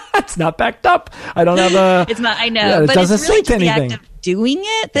 It's not backed up. I don't have a... It's not, I know. Yeah, it but doesn't it's really sync just anything. the act of doing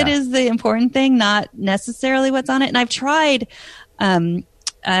it that is the important thing, not necessarily what's on it. And I've tried Moleskine.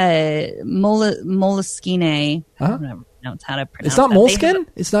 I don't know how to pronounce it. It's not Moleskine?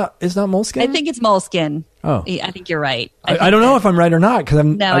 It's not Moleskine? I think it's Moleskine. Oh. I think you're right. I don't know if I'm right or not, because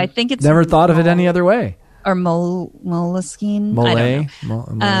I think it's never thought of it any other way. Or Moleskine.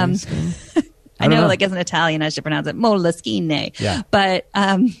 I know, like as an Italian, I should pronounce it Moleskine. Yeah. But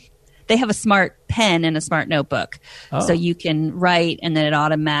they have a smart pen and a smart notebook. Oh. So you can write, and then it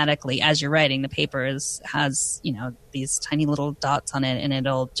automatically, as you're writing, the paper has these tiny little dots on it, and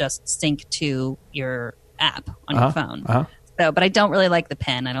it'll just sync to your app on your phone. So, but I don't really like the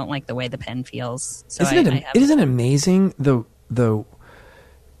pen. I don't like the way the pen feels. So isn't it amazing the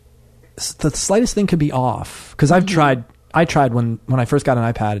slightest thing could be off? Because I tried when I first got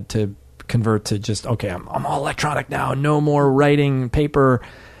an iPad to convert to just, okay, I'm all electronic now, no more writing paper,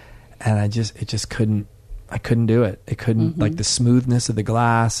 and I couldn't do it. It couldn't, like the smoothness of the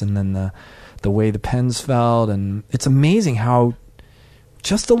glass, and then the way the pens felt, and it's amazing how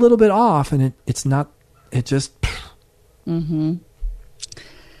just a little bit off, and it just So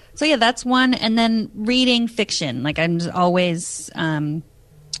yeah, that's one. And then reading fiction, like I'm just always I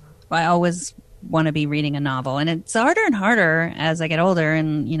always want to be reading a novel, and it's harder and harder as I get older,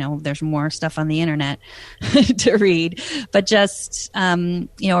 and there's more stuff on the internet to read. But just around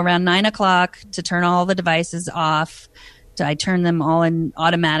 9:00 to turn all the devices off. I turn them all in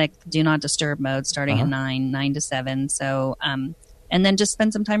automatic do not disturb mode starting at 9 to 7. So and then just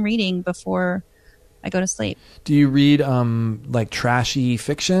spend some time reading before I go to sleep. Do you read like trashy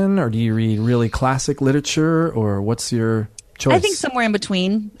fiction, or do you read really classic literature, or what's your choice? I think somewhere in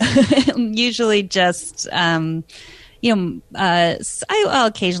between. Usually just, I'll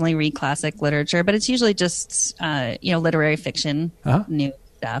occasionally read classic literature, but it's usually just, literary fiction, new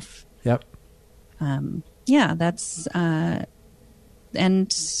stuff. Yep. That's, I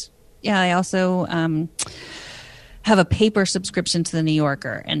also have a paper subscription to the New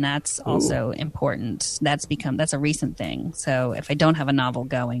Yorker, and that's also important. That's a recent thing. So if I don't have a novel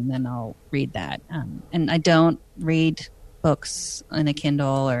going, then I'll read that. And I don't read books in a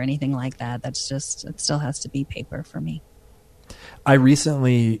Kindle or anything like that. That's just, it still has to be paper for me. I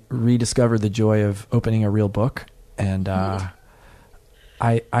recently rediscovered the joy of opening a real book, and I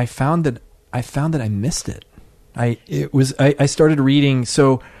found that I missed it. I started reading.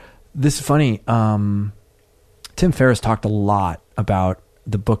 So this is funny. Tim Ferriss talked a lot about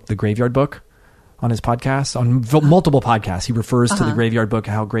the book, The Graveyard Book, on his podcast, on multiple podcasts. He refers to the Graveyard Book,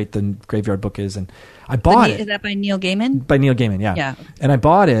 how great the Graveyard Book is. And I bought it. Is that by Neil Gaiman? By Neil Gaiman, yeah. Yeah. And I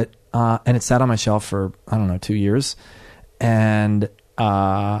bought it, and it sat on my shelf for, 2 years. And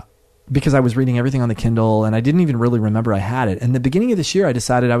because I was reading everything on the Kindle, and I didn't even really remember I had it. And the beginning of this year, I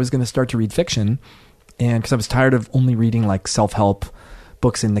decided I was going to start to read fiction, and because I was tired of only reading like self-help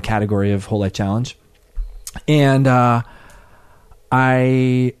books in the category of Whole Life Challenge. And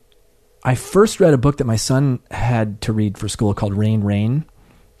I first read a book that my son had to read for school called Rain, Rain,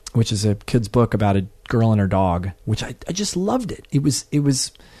 which is a kid's book about a girl and her dog, which I just loved it. It was,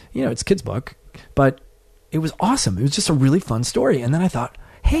 it's a kid's book, but it was awesome. It was just a really fun story. And then I thought,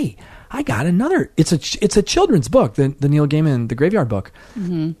 hey, I got another. It's a children's book, the Neil Gaiman, The Graveyard Book.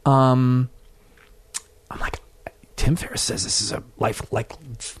 Mm-hmm. I'm like, Tim Ferriss says this is a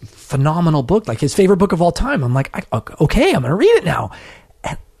phenomenal book, like his favorite book of all time. I'm like, okay, I'm going to read it now.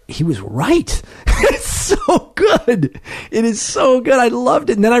 He was right. It's so good. It is so good. I loved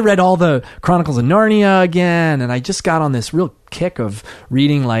it. And then I read all the Chronicles of Narnia again, and I just got on this real kick of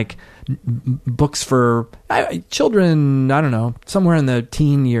reading like books for children, I don't know, somewhere in the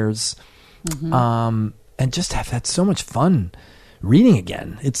teen years. Mm-hmm. And just have had so much fun reading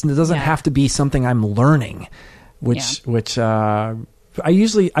again. It doesn't have to be something I'm learning, which I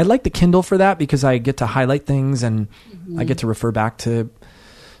like the Kindle for that, because I get to highlight things and I get to refer back to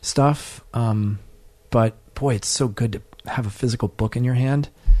stuff. But boy, it's so good to have a physical book in your hand.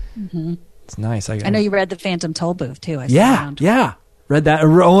 Mm-hmm. It's nice. I know you read The Phantom Tollbooth too. Yeah. Read that.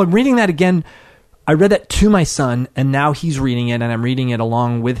 Oh, I'm reading that again. I read that to my son, and now he's reading it, and I'm reading it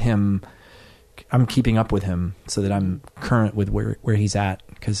along with him. I'm keeping up with him so that I'm current with where he's at,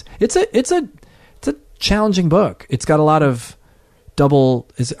 because it's a challenging book. It's got a lot of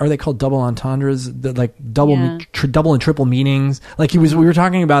are they called double entendres? Like double and triple meanings. Like we were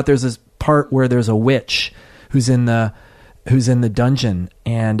talking about, there's this part where there's a witch who's in the dungeon,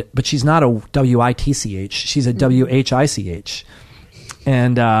 but she's not a WITCH, she's a WHICH.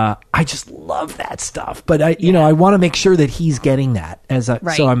 And I just love that stuff. But I want to make sure that he's getting that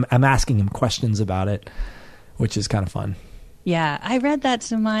so I'm asking him questions about it, which is kind of fun. Yeah, I read that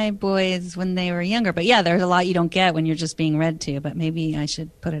to my boys when they were younger. But yeah, there's a lot you don't get when you're just being read to. But maybe I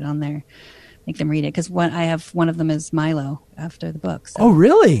should put it on there, make them read it, because I have one of them is Milo after the book. So. Oh,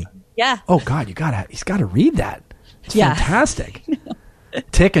 really? Yeah. Oh God, he's got to read that. It's fantastic.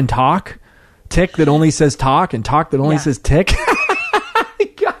 Tick and talk, tick that only says talk, and talk that only says tick.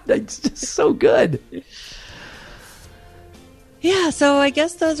 God, it's just so good. Yeah. So I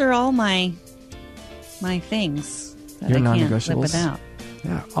guess those are all my things. Your non-negotiables.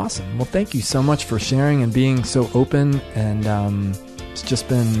 Yeah, awesome. Well, thank you so much for sharing and being so open, and it's just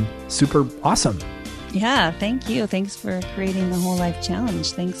been super awesome. Yeah, thank you. Thanks for creating the Whole Life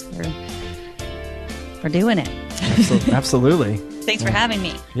Challenge. Thanks for doing it. Absolutely. Thanks for having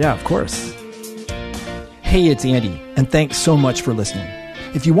me. Yeah, of course. Hey, it's Andy, and thanks so much for listening.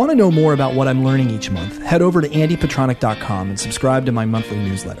 If you want to know more about what I'm learning each month, head over to andypetronic.com and subscribe to my monthly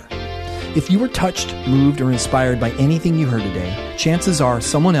newsletter. If you were touched, moved, or inspired by anything you heard today, chances are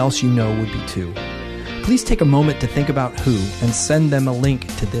someone else you know would be too. Please take a moment to think about who and send them a link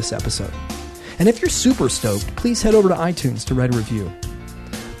to this episode. And if you're super stoked, please head over to iTunes to write a review.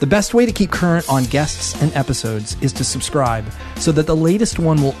 The best way to keep current on guests and episodes is to subscribe so that the latest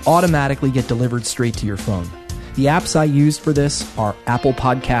one will automatically get delivered straight to your phone. The apps I use for this are Apple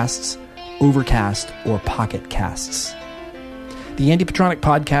Podcasts, Overcast, or Pocket Casts. The Andy Petronic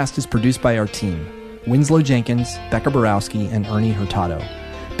podcast is produced by our team, Winslow Jenkins, Becca Borowski, and Ernie Hurtado.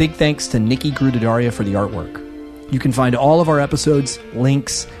 Big thanks to Nikki Grudidaria for the artwork. You can find all of our episodes,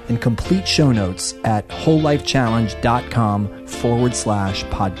 links, and complete show notes at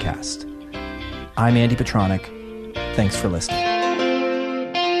wholelifechallenge.com/podcast. I'm Andy Petronic. Thanks for listening.